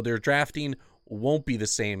 so their drafting won't be the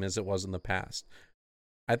same as it was in the past.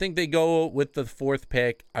 I think they go with the 4th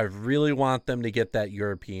pick. I really want them to get that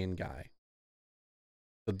European guy.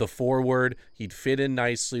 The forward, he'd fit in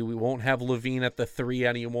nicely. We won't have LaVine at the 3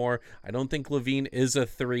 anymore. I don't think LaVine is a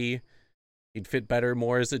 3. He'd fit better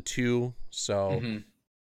more as a 2. So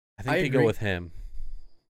I think they go with him.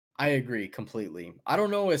 I agree completely. I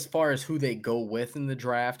don't know as far as who they go with in the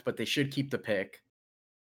draft, but they should keep the pick.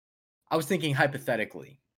 I was thinking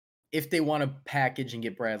hypothetically, if they want to package and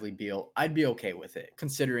get Bradley Beal, I'd be okay with it,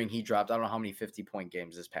 considering he dropped, I don't know how many 50-point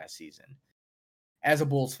games this past season. As a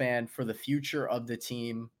Bulls fan, for the future of the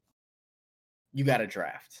team, you got to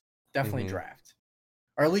draft. Definitely draft.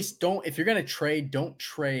 Or at least if you're going to trade, don't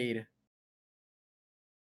trade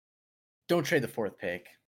the 4th pick.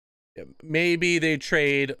 Maybe they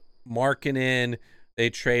trade Markkanen They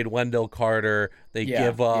trade Wendell Carter. They Yeah,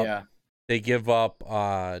 give up. yeah. They give up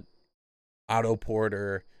Otto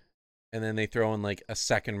Porter, and then they throw in like a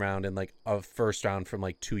second round and like a first round from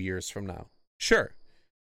like 2 years from now. Sure,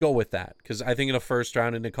 go with that, because I think in a first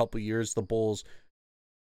round in a couple years, the Bulls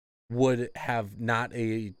would have not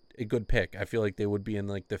a good pick. I feel like they would be in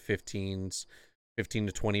like the 15 to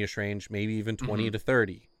 20ish range, maybe even 20 to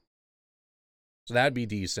 30. So that'd be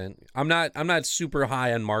decent. I'm not super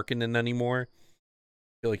high on Markkanen anymore.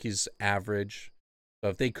 I feel like he's average. So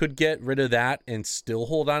if they could get rid of that and still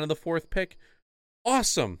hold on to the 4th pick,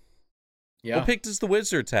 awesome. Yeah. What pick does the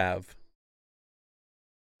Wizards have?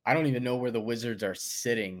 I don't even know where the Wizards are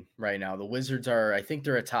sitting right now. The Wizards are, I think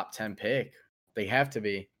they're a top 10 pick. They have to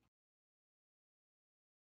be.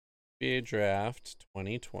 NBA draft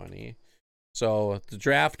 2020. So the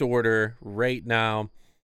draft order right now,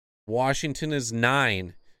 Washington is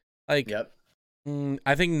 9. Like, Yep.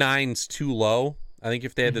 I think 9's too low. I think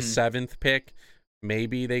if they had the 7th pick,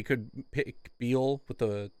 maybe they could pick Beal with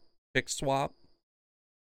the pick swap.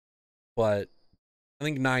 But I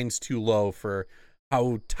think 9's too low for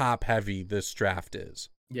how top heavy this draft is.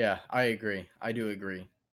 Yeah, I agree. I do agree.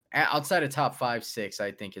 Outside of top 5, 6,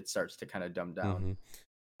 I think it starts to kind of dumb down.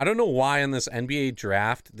 I don't know why in this NBA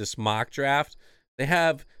draft, this mock draft, they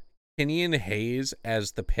have Kenyon Hayes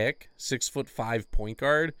as the pick, 6'5" point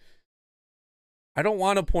guard. I don't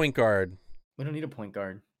want a point guard. We don't need a point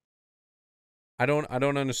guard. I don't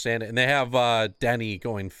understand it. And they have Denny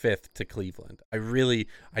going 5th to Cleveland.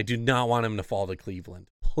 I do not want him to fall to Cleveland.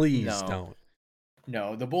 Please don't.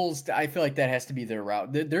 No, the Bulls, I feel like that has to be their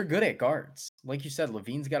route. They're good at guards. Like you said,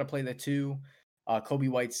 Levine's got to play the 2. Kobe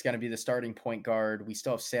White's going to be the starting point guard. We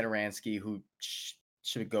still have Satoransky, who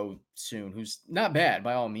should go soon, who's not bad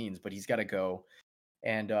by all means, but he's got to go.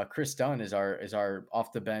 And Chris Dunn is our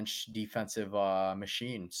off the bench defensive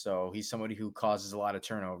machine. So he's somebody who causes a lot of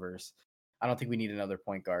turnovers. I don't think we need another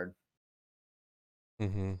point guard.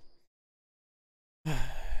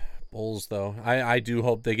 Bulls, though. I do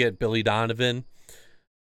hope they get Billy Donovan.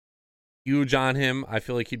 Huge on him. I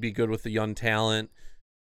feel like he'd be good with the young talent.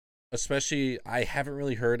 Especially, I haven't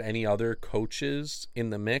really heard any other coaches in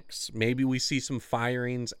the mix. Maybe we see some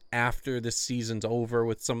firings after the season's over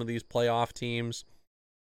with some of these playoff teams.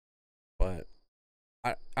 But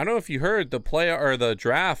I don't know if you heard, the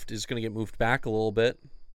draft is going to get moved back a little bit.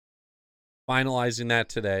 Finalizing that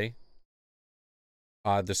today.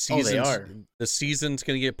 The season's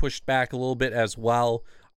going to get pushed back a little bit as well.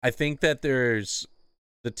 I think that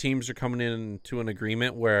the teams are coming into an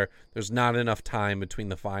agreement where there's not enough time between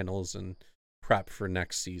the finals and prep for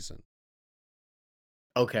next season.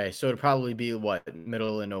 Okay, so it'd probably be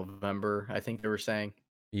middle of November, I think they were saying.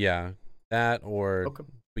 Yeah, that or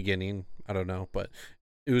beginning, I don't know, but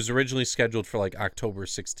it was originally scheduled for like October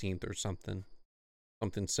 16th or something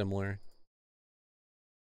similar.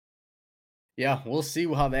 Yeah, we'll see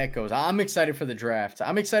how that goes. I'm excited for the draft.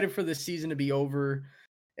 I'm excited for the season to be over.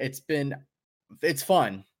 It's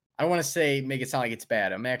fun. I don't want to make it sound like it's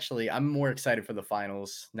bad. I'm more excited for the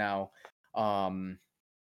finals now.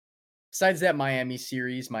 Besides that Miami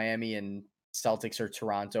series, Miami and Celtics or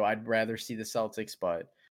Toronto, I'd rather see the Celtics, but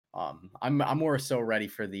I'm more so ready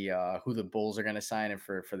for the who the Bulls are going to sign and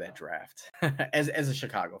for that draft as a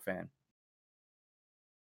Chicago fan.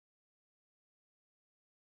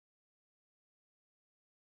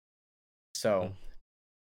 So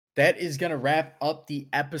that is going to wrap up the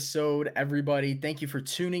episode, everybody. Thank you for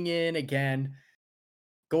tuning in again.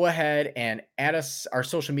 Go ahead and add us, our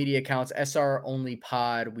social media accounts, SR Only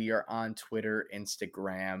Pod. We are on Twitter,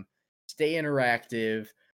 Instagram. Stay interactive.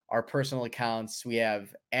 Our personal accounts, we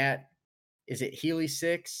have is it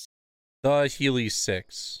Healy6? The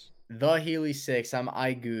Healy6. The Healy6. I'm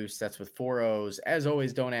iGoose. That's with 4 O's. As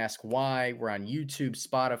always, don't ask why. We're on YouTube,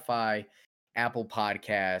 Spotify, Apple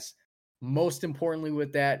Podcasts. Most importantly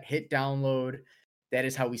with that, hit download. That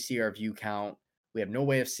is how we see our view count. We have no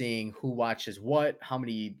way of seeing who watches what, how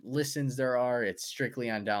many listens there are. It's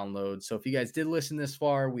strictly on download. So if you guys did listen this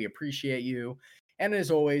far, we appreciate you. And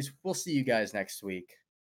as always, we'll see you guys next week.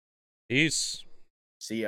 Peace. See ya.